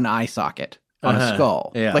an eye socket on a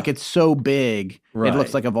skull. Yeah. Like it's so big, Right. it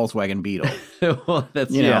looks like a Volkswagen Beetle. Well,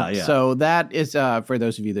 that's Yeah. So that is, for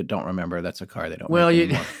those of you that don't remember, that's a car they don't Well, make you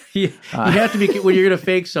anymore. you have to be, when you're going to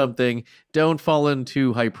fake something, don't fall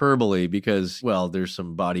into hyperbole because, well, there's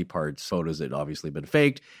some body parts photos that obviously been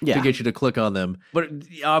faked to get you to click on them. But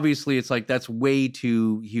obviously it's like that's way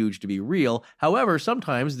too huge to be real. However,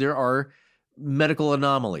 sometimes there are medical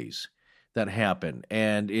anomalies that happen,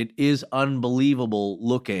 and it is unbelievable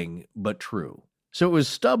looking, but true. So it was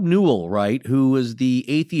Stubb Newell, right, who was the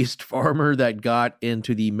atheist farmer that got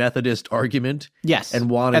into the Methodist argument. Yes, and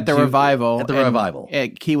wanted at the revival. At the revival,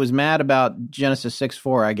 he was mad about Genesis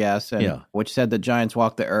 6:4, I guess, which said that giants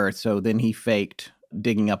walk the earth. So then he faked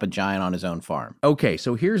digging up a giant on his own farm. Okay,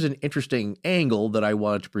 so here's an interesting angle that I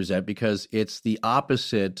wanted to present because it's the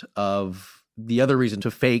opposite of the other reason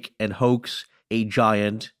to fake and hoax a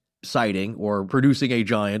giant sighting or producing a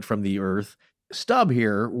giant from the earth. Stubb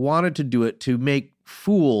here wanted to do it to make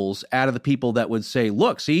fools out of the people that would say,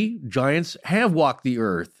 look, see, giants have walked the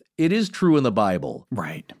earth it is true in the Bible.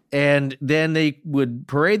 Right. And then they would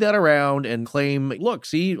parade that around and claim, look,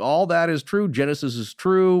 see, all that is true. Genesis is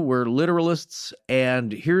true. We're literalists.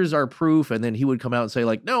 And here's our proof. And then he would come out and say,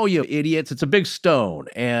 like, no, you idiots, it's a big stone.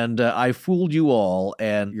 And I fooled you all.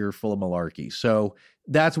 And you're full of malarkey. So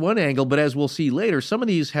that's one angle. But as we'll see later, some of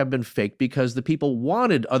these have been faked because the people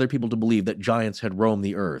wanted other people to believe that giants had roamed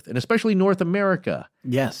the earth, and especially North America.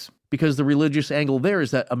 Yes. Because the religious angle there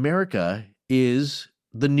is that America is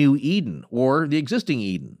the new Eden, or the existing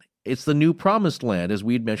Eden. It's the new promised land, as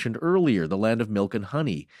we had mentioned earlier, the land of milk and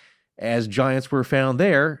honey. As giants were found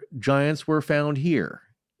there, giants were found here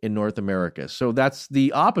in North America. So that's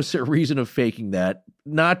the opposite reason of faking that,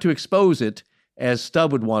 not to expose it, as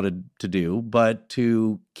Stubb would wanted to do, but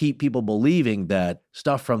to keep people believing that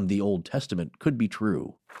stuff from the Old Testament could be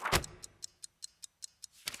true.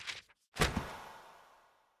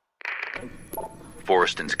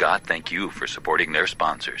 Forrest and Scott, thank you for supporting their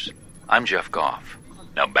sponsors. I'm Jeff Goff.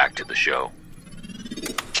 Now back to the show.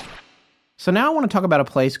 So now I want to talk about a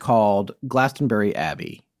place called Glastonbury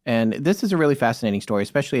Abbey. And this is a really fascinating story,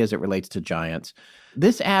 especially as it relates to giants.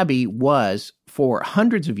 This abbey was, for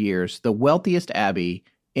hundreds of years, the wealthiest abbey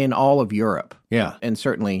in all of Europe. Yeah. And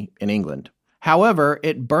certainly in England. However,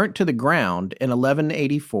 it burnt to the ground in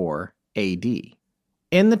 1184 AD.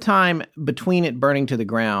 In the time between it burning to the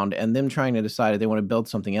ground and them trying to decide if they want to build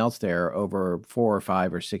something else there over 4 or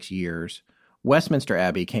 5 or 6 years, Westminster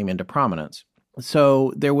Abbey came into prominence.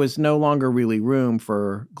 So there was no longer really room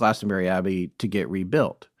for Glastonbury Abbey to get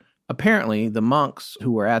rebuilt. Apparently, the monks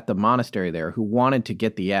who were at the monastery there, who wanted to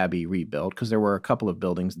get the abbey rebuilt, because there were a couple of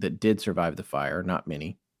buildings that did survive the fire, not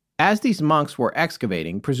many, as these monks were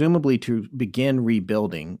excavating, presumably to begin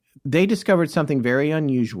rebuilding, they discovered something very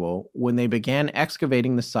unusual when they began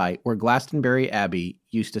excavating the site where Glastonbury Abbey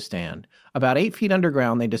used to stand. About 8 feet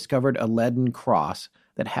underground, they discovered a leaden cross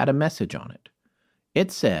that had a message on it.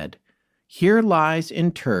 It said, "Here lies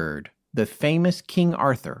interred the famous King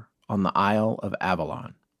Arthur on the Isle of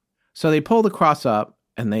Avalon." So they pull the cross up,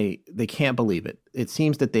 and they can't believe it. It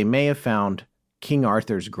seems that they may have found King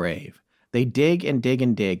Arthur's grave. They dig and dig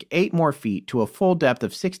and dig 8 more feet to a full depth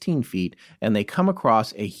of 16 feet, and they come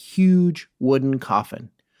across a huge wooden coffin.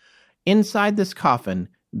 Inside this coffin,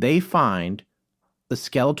 they find the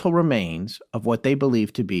skeletal remains of what they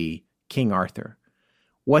believe to be King Arthur.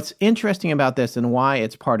 What's interesting about this and why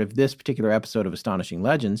it's part of this particular episode of Astonishing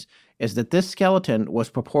Legends is that this skeleton was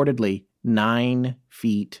purportedly 9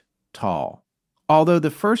 feet tall. Although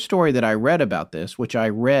the first story that I read about this, which I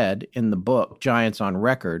read in the book Giants on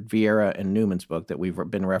Record, Vieira and Newman's book that we've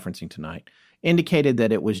been referencing tonight, indicated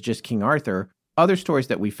that it was just King Arthur. Other stories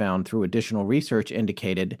that we found through additional research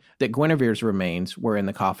indicated that Guinevere's remains were in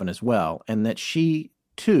the coffin as well, and that she,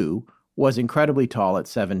 too, was incredibly tall at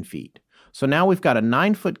 7 feet. So now we've got a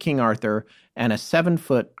 9-foot King Arthur and a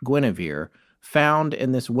 7-foot Guinevere found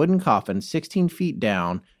in this wooden coffin 16 feet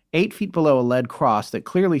down, 8 feet below a lead cross that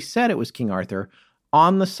clearly said it was King Arthur,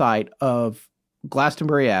 on the site of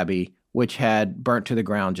Glastonbury Abbey, which had burnt to the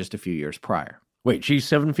ground just a few years prior. Wait, she's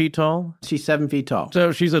 7 feet tall? She's 7 feet tall.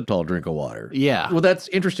 So she's a tall drink of water. Yeah. Well, that's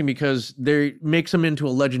interesting because they makes them into a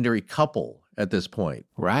legendary couple at this point.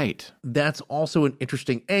 Right. That's also an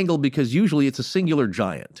interesting angle because usually it's a singular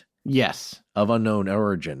giant. Yes. Of unknown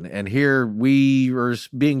origin. And here we are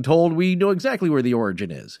being told we know exactly where the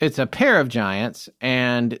origin is. It's a pair of giants,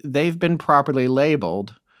 and they've been properly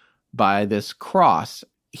labeled by this cross.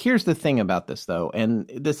 Here's the thing about this, though, and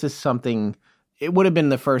this is something, it would have been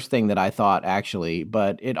the first thing that I thought, actually,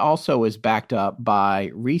 but it also is backed up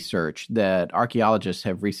by research that archaeologists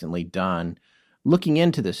have recently done looking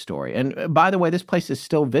into this story. And by the way, this place is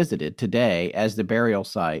still visited today as the burial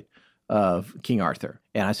site of King Arthur,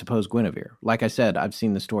 and I suppose Guinevere. Like I said, I've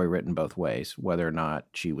seen the story written both ways, whether or not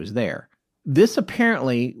she was there. This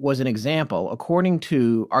apparently was an example, according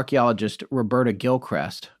to archaeologist Roberta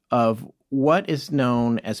Gilchrist, of what is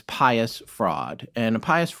known as pious fraud. And a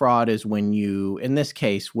pious fraud is when you, in this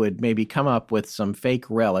case, would maybe come up with some fake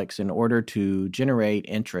relics in order to generate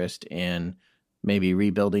interest in maybe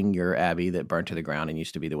rebuilding your abbey that burnt to the ground and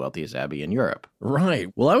used to be the wealthiest abbey in Europe. Right.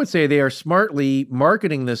 Well, I would say they are smartly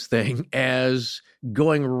marketing this thing as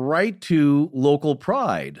going right to local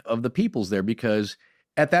pride of the peoples there, because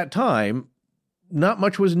at that time, not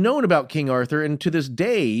much was known about King Arthur, and to this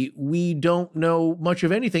day, we don't know much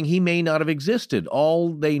of anything. He may not have existed.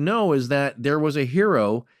 All they know is that there was a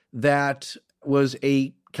hero that was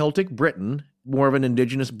a Celtic Briton, more of an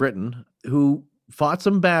indigenous Briton, who fought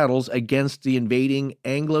some battles against the invading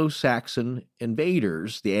Anglo-Saxon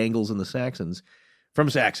invaders, the Angles and the Saxons, from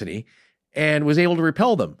Saxony, and was able to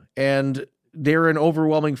repel them. And they're an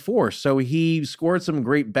overwhelming force. So he scored some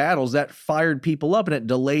great battles that fired people up, and it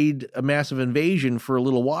delayed a massive invasion for a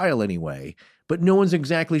little while anyway. But no one's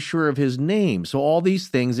exactly sure of his name. So all these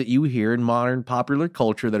things that you hear in modern popular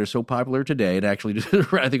culture that are so popular today, and actually,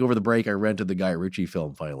 I think over the break, I rented the Guy Ritchie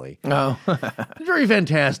film finally. Oh. Very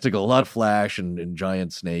fantastical. A lot of flash and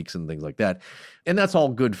giant snakes and things like that. And that's all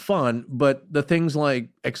good fun. But the things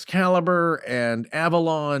like Excalibur and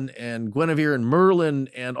Avalon and Guinevere and Merlin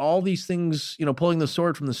and all these things, pulling the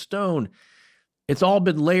sword from the stone, it's all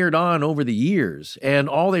been layered on over the years, and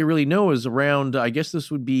all they really know is around, I guess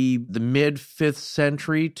this would be the mid-5th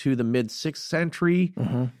century to the mid-6th century.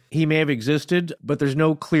 Mm-hmm. He may have existed, but there's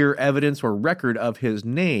no clear evidence or record of his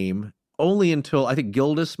name, only until, I think,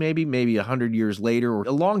 Gildas maybe 100 years later, or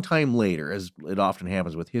a long time later, as it often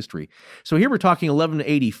happens with history. So here we're talking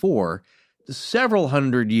 1184, several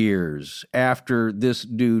hundred years after this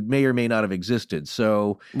dude may or may not have existed.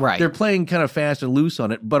 So they're playing kind of fast and loose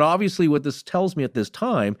on it. But obviously what this tells me at this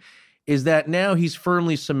time is that now he's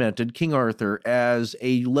firmly cemented, King Arthur, as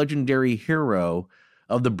a legendary hero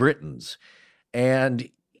of the Britons. And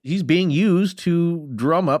he's being used to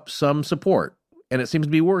drum up some support. And it seems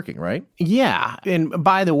to be working, right? Yeah. And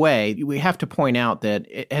by the way, we have to point out that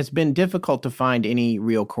it has been difficult to find any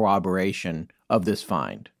real corroboration of this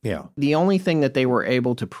find. Yeah. The only thing that they were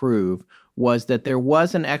able to prove was that there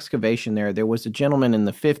was an excavation there. There was a gentleman in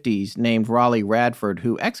the 50s named Raleigh Radford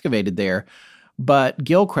who excavated there, but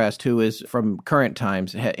Gilchrist, who is from current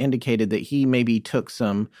times, indicated that he maybe took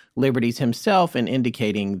some liberties himself in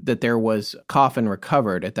indicating that there was coffin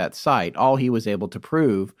recovered at that site. All he was able to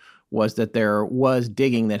prove was that there was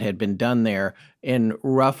digging that had been done there in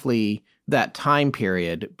roughly that time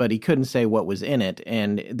period, but he couldn't say what was in it.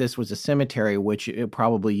 And this was a cemetery, which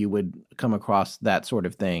probably you would come across that sort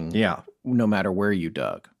of thing, no matter where you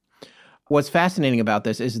dug. What's fascinating about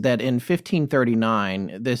this is that in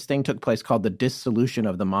 1539, this thing took place called the dissolution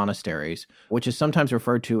of the monasteries, which is sometimes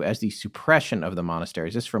referred to as the suppression of the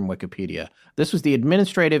monasteries. This is from Wikipedia. This was the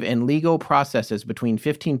administrative and legal processes between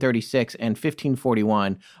 1536 and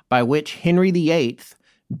 1541 by which Henry VIII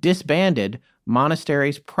disbanded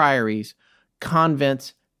monasteries, priories,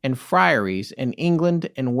 convents, and friaries in England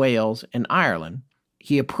and Wales and Ireland.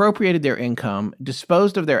 He appropriated their income,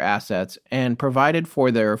 disposed of their assets, and provided for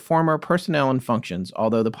their former personnel and functions.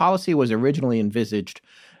 Although the policy was originally envisaged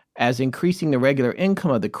as increasing the regular income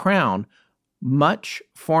of the crown, much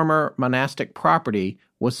former monastic property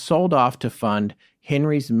was sold off to fund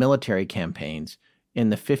Henry's military campaigns in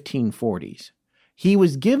the 1540s. He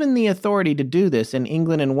was given the authority to do this in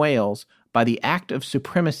England and Wales by the Act of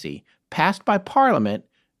Supremacy, passed by Parliament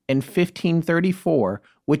in 1534,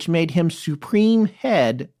 which made him supreme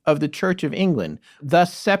head of the Church of England,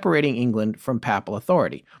 thus separating England from papal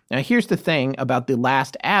authority. Now, here's the thing about the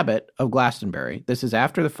last abbot of Glastonbury. This is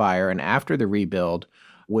after the fire and after the rebuild,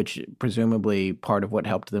 which presumably part of what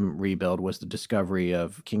helped them rebuild was the discovery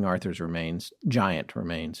of King Arthur's remains, giant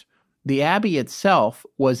remains. The abbey itself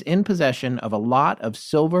was in possession of a lot of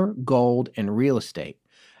silver, gold, and real estate.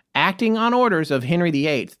 Acting on orders of Henry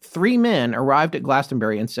VIII, 3 men arrived at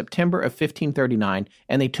Glastonbury in September of 1539,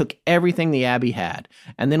 and they took everything the abbey had.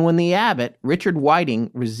 And then when the abbot, Richard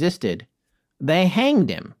Whiting, resisted, they hanged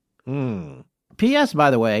him. P.S.,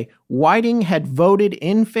 by the way, Whiting had voted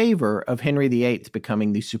in favor of Henry VIII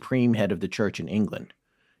becoming the supreme head of the church in England.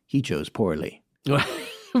 He chose poorly.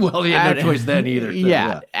 Well, he had no choice then either. So,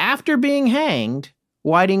 yeah. After being hanged,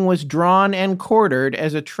 Whiting was drawn and quartered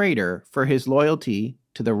as a traitor for his loyalty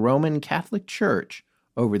to the Roman Catholic Church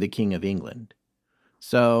over the King of England.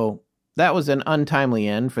 So that was an untimely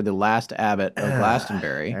end for the last abbot of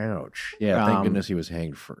Glastonbury. Ouch. Yeah, thank goodness he was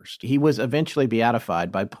hanged first. He was eventually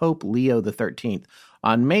beatified by Pope Leo XIII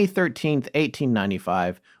on May 13th,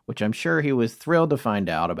 1895, which I'm sure he was thrilled to find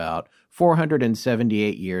out about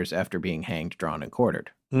 478 years after being hanged, drawn, and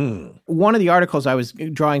quartered. One of the articles I was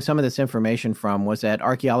drawing some of this information from was at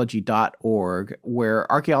archaeology.org, where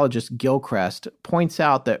archaeologist Gilchrist points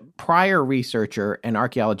out that prior researcher and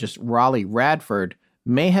archaeologist Raleigh Radford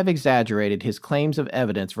may have exaggerated his claims of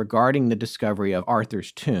evidence regarding the discovery of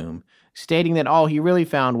Arthur's tomb, stating that all he really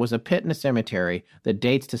found was a pit in a cemetery that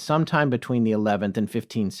dates to sometime between the 11th and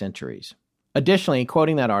 15th centuries. Additionally,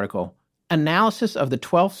 quoting that article, analysis of the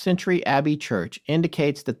 12th century Abbey Church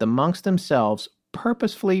indicates that the monks themselves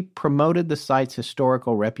purposefully promoted the site's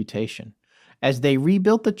historical reputation. As they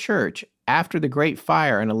rebuilt the church after the Great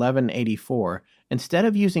Fire in 1184, instead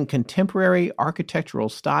of using contemporary architectural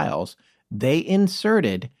styles, they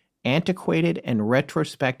inserted antiquated and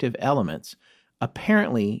retrospective elements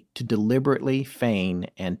apparently to deliberately feign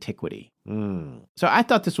antiquity. So I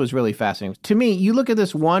thought this was really fascinating. To me, you look at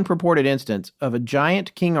this one purported instance of a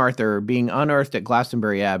giant King Arthur being unearthed at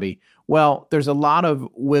Glastonbury Abbey. Well, there's a lot of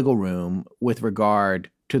wiggle room with regard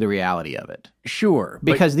to the reality of it. Sure.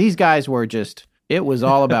 Because these guys were just, it was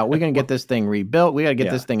all about, we're going to get this thing rebuilt. We got to get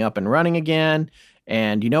Yeah. this thing up and running again.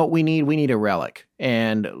 And you know what we need? We need a relic.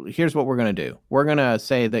 And here's what we're going to do. We're going to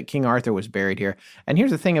say that King Arthur was buried here. And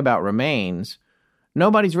here's the thing about remains.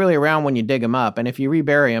 Nobody's really around when you dig them up. And if you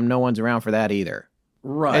rebury them, no one's around for that either.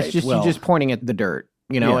 Right. It's just, well, you're just pointing at the dirt,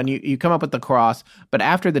 Yeah. and you come up with the cross. But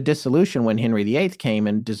after the dissolution, when Henry VIII came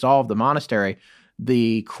and dissolved the monastery,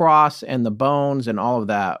 the cross and the bones and all of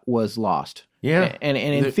that was lost. Yeah. And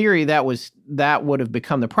in theory, that would have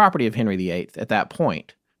become the property of Henry VIII at that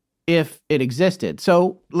point, if it existed.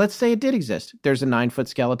 So let's say it did exist. There's a 9-foot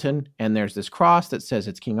skeleton, and there's this cross that says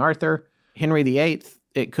it's King Arthur. Henry VIII,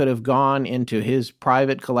 it could have gone into his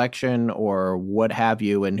private collection or what have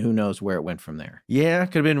you, and who knows where it went from there. Yeah,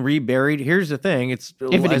 could have been reburied. Here's the thing. If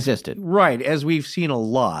it existed. Right. As we've seen a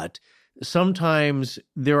lot, sometimes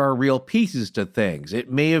there are real pieces to things.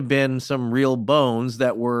 It may have been some real bones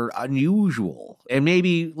that were unusual. And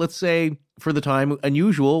maybe, let's say, for the time,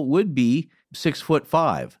 unusual would be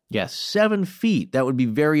 6'5". Yes. 7 feet. That would be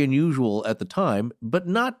very unusual at the time, but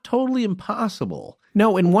not totally impossible.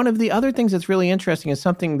 No, and one of the other things that's really interesting is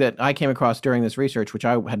something that I came across during this research, which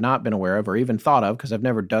I had not been aware of or even thought of because I've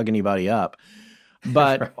never dug anybody up.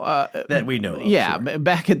 But That we know of. yeah, sure.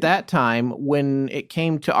 back at that time when it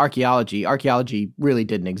came to archaeology really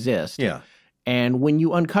didn't exist. Yeah. And when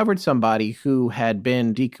you uncovered somebody who had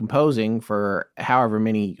been decomposing for however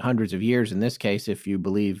many hundreds of years, in this case, if you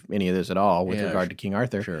believe any of this at all with Yeah, regard to King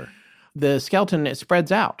Arthur, Sure. the skeleton, it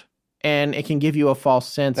spreads out. And it can give you a false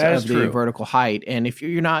sense That of is the true. vertical height. And if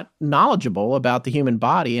you're not knowledgeable about the human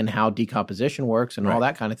body and how decomposition works and all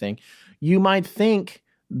Right. that kind of thing, you might think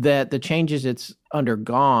that the changes it's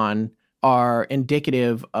undergone are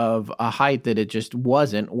indicative of a height that it just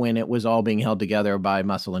wasn't when it was all being held together by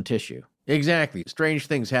muscle and tissue. Exactly. Strange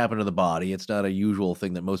things happen to the body. It's not a usual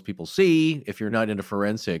thing that most people see if you're not into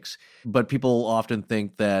forensics. But people often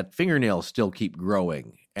think that fingernails still keep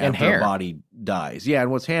growing And after hair. a body dies. Yeah,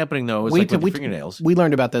 and what's happening, though, is like with the fingernails. We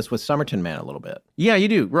learned about this with Somerton Man a little bit. Yeah, you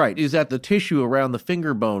do. Right. Is that the tissue around the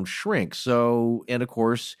finger bone shrinks. So, and of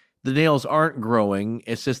course, the nails aren't growing.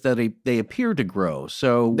 It's just that they appear to grow.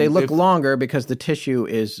 So They look longer because the tissue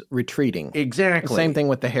is retreating. Exactly. Same thing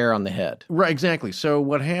with the hair on the head. Right, exactly. So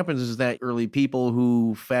what happens is that early people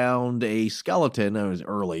who found a skeleton, it was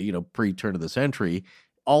early, pre-turn of the century,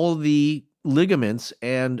 all of the ligaments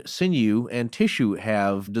and sinew and tissue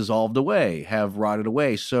have dissolved away, have rotted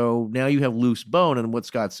away. So now you have loose bone. And what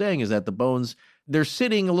Scott's saying is that the bones, they're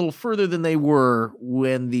sitting a little further than they were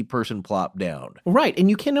when the person plopped down. Right. And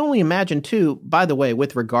you can only imagine, too, by the way,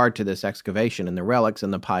 with regard to this excavation and the relics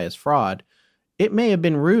and the pious fraud, it may have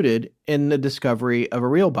been rooted in the discovery of a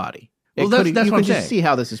real body. Well, that's you what can I'm just saying. see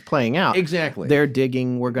how this is playing out. Exactly. They're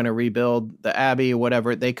digging, we're going to rebuild the abbey or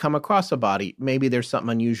whatever. They come across a body. Maybe there's something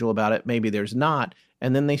unusual about it. Maybe there's not.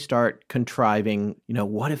 And then they start contriving,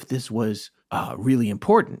 what if this was really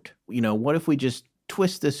important? What if we just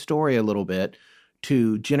twist this story a little bit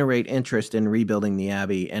to generate interest in rebuilding the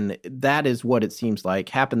abbey? And that is what it seems like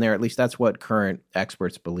happened there. At least that's what current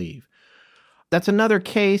experts believe. That's another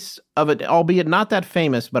case of it, albeit not that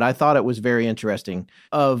famous, but I thought it was very interesting,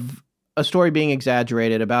 of a story being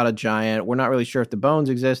exaggerated about a giant. We're not really sure if the bones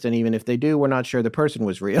exist, and even if they do, we're not sure the person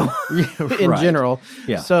was real in Right. general.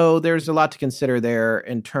 Yeah. So there's a lot to consider there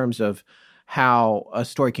in terms of how a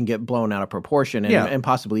story can get blown out of proportion and, Yeah. and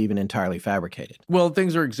possibly even entirely fabricated. Well,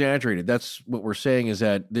 things are exaggerated. That's what we're saying, is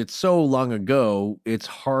that it's so long ago, it's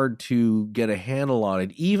hard to get a handle on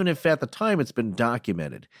it, even if at the time it's been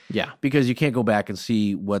documented, Yeah. because you can't go back and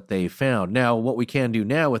see what they found. Now, what we can do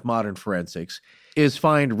now with modern forensics is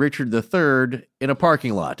find Richard III in a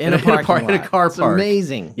parking lot. In a car parking lot. park. It's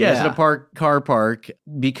amazing. Yes, Yeah. in a car park,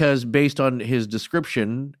 because based on his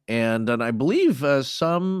description and I believe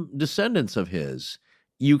some descendants of his,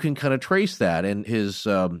 you can kind of trace that. And his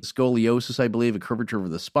scoliosis, I believe, a curvature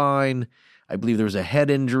of the spine. I believe there was a head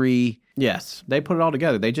injury. Yes. They put it all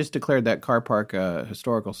together. They just declared that car park a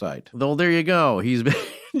historical site. Well, there you go. He's been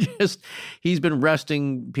he's been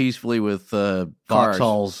resting peacefully with Cars.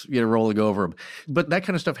 Vauxhalls, rolling over him. But that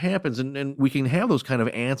kind of stuff happens, and we can have those kind of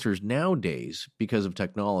answers nowadays because of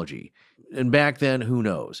technology. And back then, who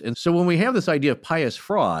knows? And so when we have this idea of pious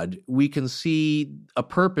fraud, we can see a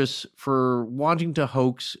purpose for wanting to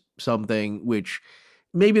hoax something which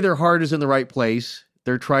maybe their heart is in the right place.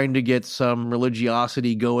 They're trying to get some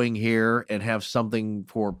religiosity going here and have something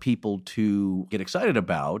for people to get excited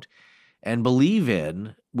about and believe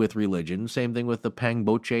in with religion. Same thing with the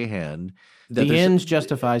Pangboche hand. The ends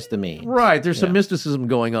justifies the means. Right. There's some mysticism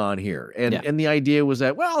going on here. And the idea was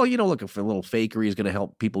that, well, look, if a little fakery is going to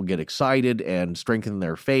help people get excited and strengthen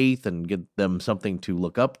their faith and get them something to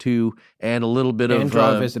look up to and a little bit and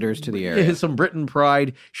draw visitors to the area. Some Britain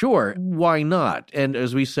pride. Sure. Why not? And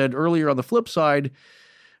as we said earlier, on the flip side,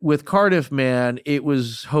 with Cardiff Man, it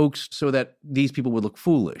was hoaxed so that these people would look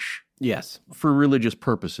foolish. Yes. For religious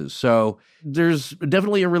purposes. So there's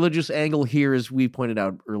definitely a religious angle here, as we pointed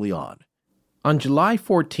out early on. On July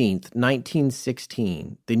 14th,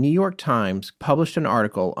 1916, the New York Times published an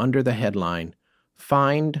article under the headline,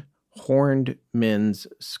 Find Horned Men's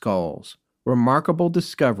Skulls, Remarkable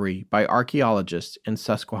Discovery by Archaeologists in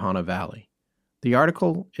Susquehanna Valley. The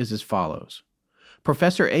article is as follows.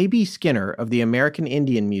 Professor A.B. Skinner of the American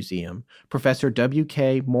Indian Museum, Professor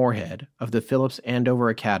W.K. Moorhead of the Phillips Andover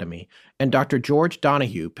Academy, and Dr. George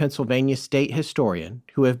Donahue, Pennsylvania State Historian,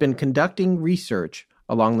 who have been conducting research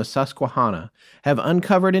along the Susquehanna, have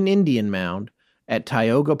uncovered an Indian mound at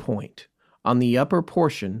Tioga Point on the upper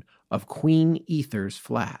portion of Queen Ether's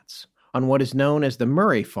Flats, on what is known as the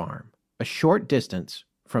Murray Farm, a short distance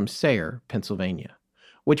from Sayre, Pennsylvania,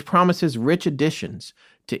 which promises rich additions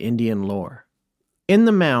to Indian lore. In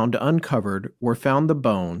the mound uncovered were found the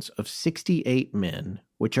bones of 68 men,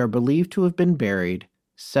 which are believed to have been buried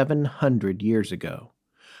 700 years ago.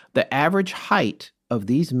 The average height of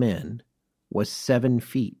these men was 7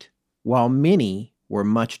 feet, while many were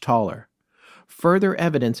much taller. Further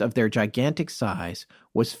evidence of their gigantic size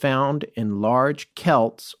was found in large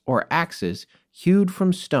celts or axes hewed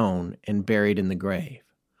from stone and buried in the grave.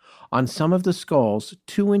 On some of the skulls,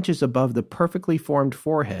 2 inches above the perfectly formed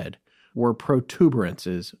forehead, were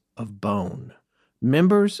protuberances of bone.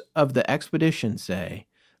 Members of the expedition say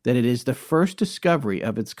that it is the first discovery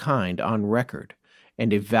of its kind on record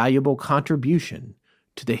and a valuable contribution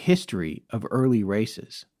to the history of early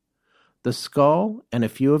races. The skull and a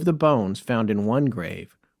few of the bones found in one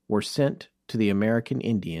grave were sent to the American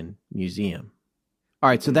Indian Museum. All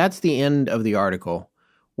right, so that's the end of the article.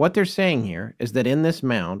 What they're saying here is that in this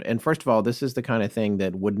mound, and first of all, this is the kind of thing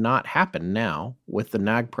that would not happen now with the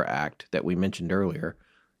Nagpur Act that we mentioned earlier.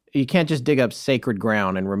 You can't just dig up sacred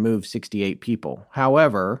ground and remove 68 people.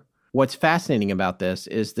 However, what's fascinating about this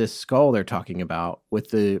is this skull they're talking about with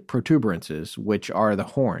the protuberances, which are the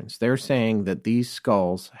horns. They're saying that these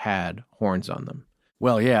skulls had horns on them.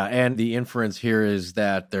 Well, yeah, and the inference here is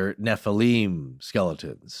that they're Nephilim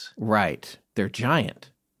skeletons. Right. They're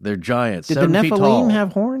giant. They're giants. Did the Nephilim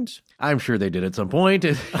have horns? I'm sure they did at some point.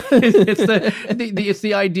 It's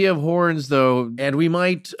the idea of horns, though, and we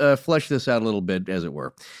might flesh this out a little bit, as it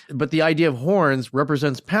were. But the idea of horns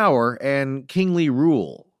represents power and kingly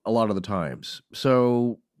rule a lot of the times.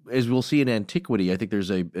 So, as we'll see in antiquity, I think there's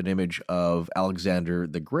an image of Alexander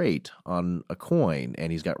the Great on a coin,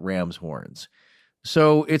 and he's got ram's horns.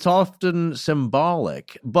 So it's often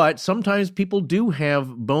symbolic, but sometimes people do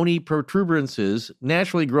have bony protuberances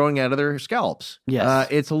naturally growing out of their scalps. Yes.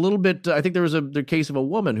 It's a little bit, I think there was the case of a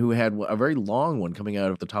woman who had a very long one coming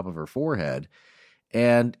out of the top of her forehead.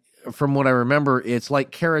 And from what I remember, it's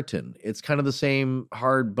like keratin. It's kind of the same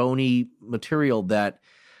hard, bony material that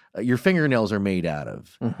your fingernails are made out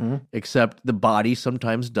of, except the body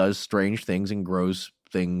sometimes does strange things and grows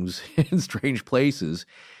things in strange places.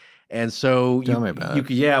 And so tell me about it.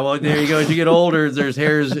 Yeah, well, there you go. As you get older, there's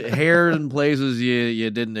hair in places you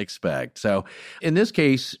didn't expect. So in this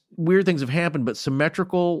case, weird things have happened, but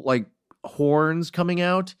symmetrical, like horns coming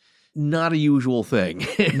out, not a usual thing.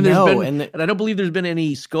 And I don't believe there's been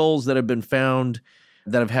any skulls that have been found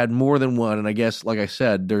that have had more than one. And I guess, like I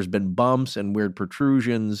said, there's been bumps and weird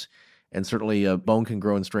protrusions, and certainly a bone can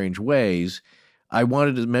grow in strange ways. I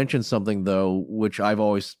wanted to mention something, though, which I've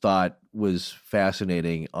always thought was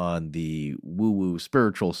fascinating on the woo-woo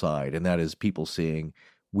spiritual side, and that is people seeing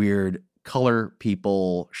weird color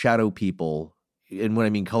people, shadow people. And when I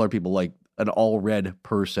mean color people, like an all-red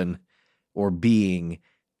person or being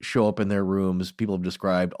show up in their rooms. People have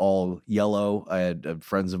described all yellow. I had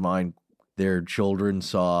friends of mine, their children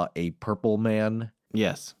saw a purple man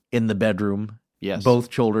in the bedroom. Yes. Both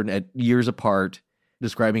children at years apart,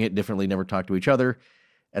 describing it differently, never talked to each other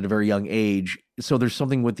at a very young age. So there's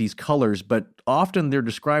something with these colors, but often they're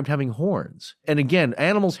described having horns. And again,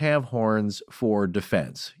 animals have horns for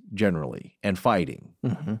defense, generally, and fighting.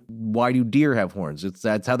 Why do deer have horns?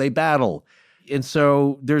 That's how they battle. And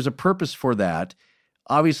so there's a purpose for that.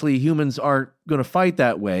 Obviously, humans aren't going to fight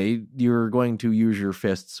that way. You're going to use your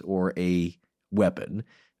fists or a weapon.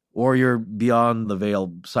 or your beyond the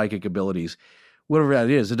veil psychic abilities, whatever that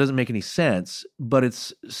is. It doesn't make any sense, but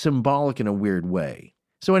it's symbolic in a weird way.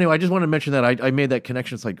 So anyway, I just want to mention that I made that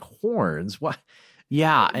connection. It's like horns. What?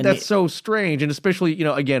 Yeah. And that's so strange. And especially,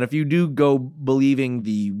 again, if you do go believing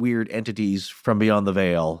the weird entities from beyond the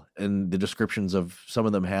veil and the descriptions of some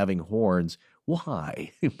of them having horns,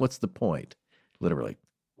 why? What's the point? Literally.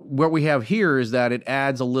 What we have here is that it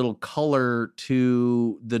adds a little color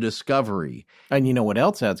to the discovery. And you know what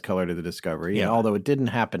else adds color to the discovery? Yeah. And although it didn't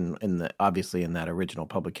happen obviously in that original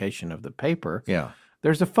publication of the paper. Yeah.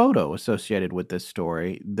 There's a photo associated with this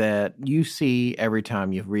story that you see every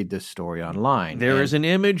time you read this story online. There is an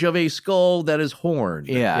image of a skull that is horned.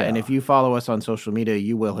 Yeah, and if you follow us on social media,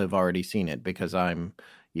 you will have already seen it because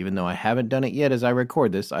even though I haven't done it yet as I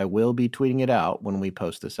record this, I will be tweeting it out when we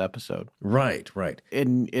post this episode. Right.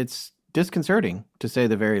 And it's disconcerting, to say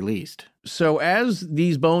the very least. So as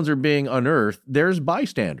these bones are being unearthed, there's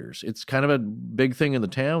bystanders. It's kind of a big thing in the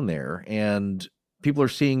town there, and people are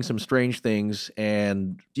seeing some strange things,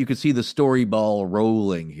 and you can see the story ball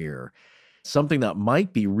rolling here. Something that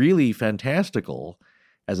might be really fantastical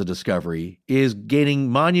as a discovery is gaining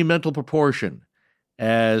monumental proportion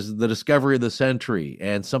as the discovery of the century,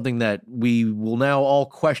 and something that we will now all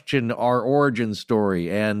question our origin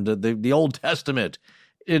story and the Old Testament.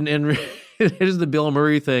 And it is the Bill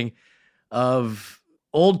Murray thing of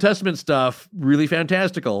Old Testament stuff, really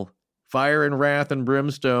fantastical. Fire and wrath and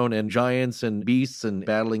brimstone and giants and beasts and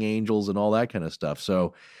battling angels and all that kind of stuff.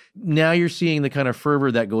 So now you're seeing the kind of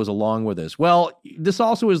fervor that goes along with this. Well, this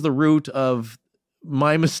also is the root of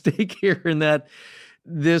my mistake here in that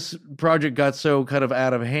this project got so kind of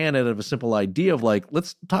out of hand out of a simple idea of like,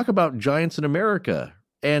 let's talk about giants in America,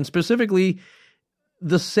 and specifically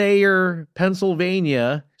the Sayre,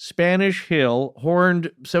 Pennsylvania, Spanish Hill, horned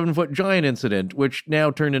 7-foot giant incident, which now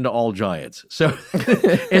turned into all giants. So,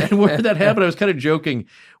 and where that happened, I was kind of joking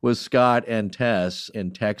with Scott and Tess in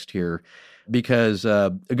text here, because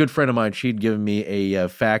a good friend of mine, she'd given me a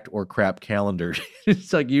fact or crap calendar.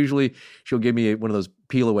 It's like usually she'll give me one of those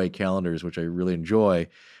peel away calendars, which I really enjoy,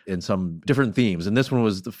 in some different themes. And this one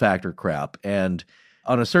was the fact or crap. And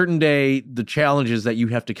on a certain day, the challenge is that you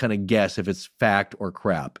have to kind of guess if it's fact or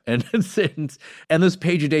crap. And this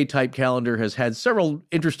page-a-day type calendar has had several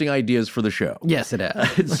interesting ideas for the show. Yes, it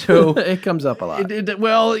has. So it comes up a lot.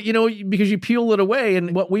 Well, because you peel it away,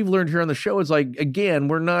 and what we've learned here on the show is like, again,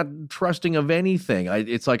 we're not trusting of anything.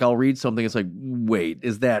 It's like I'll read something, it's like, wait,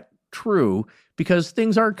 is that true? Because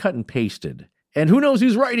things are cut and pasted. And who knows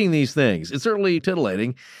who's writing these things? It's certainly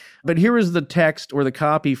titillating. But here is the text or the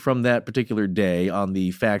copy from that particular day on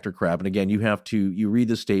the fact or crap. And again, you read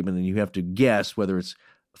the statement and you have to guess whether it's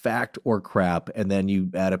fact or crap, and then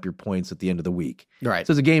you add up your points at the end of the week. Right.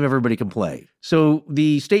 So it's a game everybody can play. So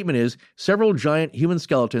the statement is, several giant human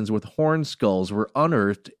skeletons with horned skulls were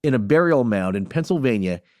unearthed in a burial mound in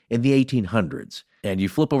Pennsylvania in the 1800s. And you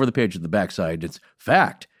flip over the page at the backside, it's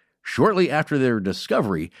fact. Shortly after their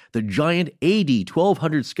discovery, the giant AD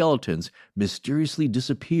 1200 skeletons mysteriously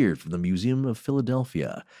disappeared from the Museum of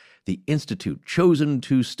Philadelphia. The institute chosen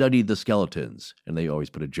to study the skeletons, and they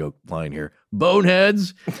always put a joke line here,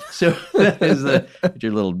 boneheads. So that is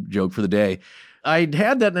your little joke for the day. I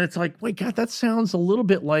had that, and it's like, wait, God, that sounds a little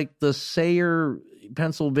bit like the Sayre,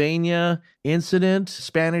 Pennsylvania incident,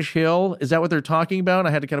 Spanish Hill. Is that what they're talking about?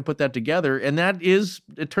 I had to kind of put that together, and that is,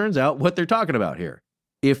 it turns out, what they're talking about here.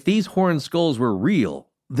 If these horned skulls were real,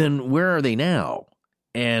 then where are they now?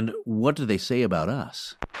 And what do they say about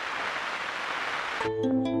us?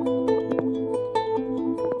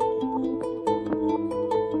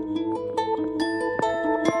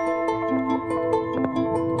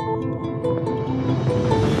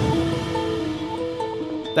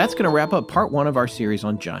 That's going to wrap up part 1 of our series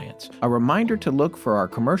on giants. A reminder to look for our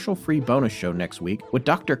commercial-free bonus show next week with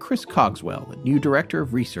Dr. Chris Cogswell, the new director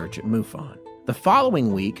of research at MUFON. The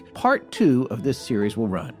following week, part 2 of this series will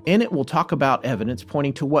run. In it, we'll talk about evidence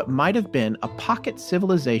pointing to what might have been a pocket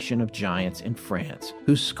civilization of giants in France,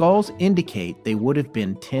 whose skulls indicate they would have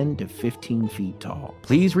been 10 to 15 feet tall.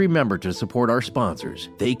 Please remember to support our sponsors.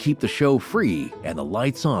 They keep the show free and the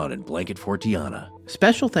lights on in Blanket Fortiana.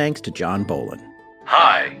 Special thanks to John Bolin.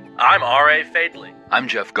 Hi, I'm R.A. Fadley. I'm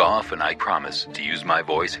Jeff Goff, and I promise to use my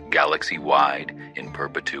voice galaxy-wide in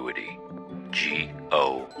perpetuity.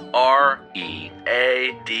 G-O-R-E-A-D-Y.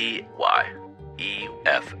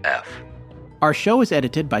 E-F-F. Our show is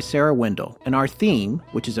edited by Sarah Wendell, and our theme,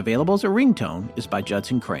 which is available as a ringtone, is by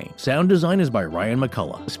Judson Crane. Sound design is by Ryan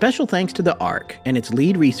McCullough. Special thanks to the ARC and its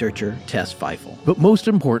lead researcher, Tess Feifel. But most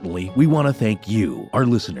importantly, we want to thank you, our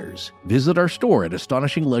listeners. Visit our store at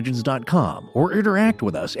astonishinglegends.com or interact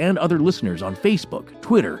with us and other listeners on Facebook,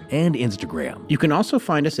 Twitter, and Instagram. You can also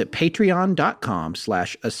find us at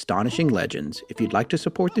patreon.com/astonishinglegends if you'd like to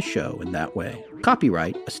support the show in that way.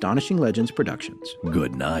 Copyright Astonishing Legends Productions.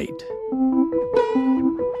 Good night.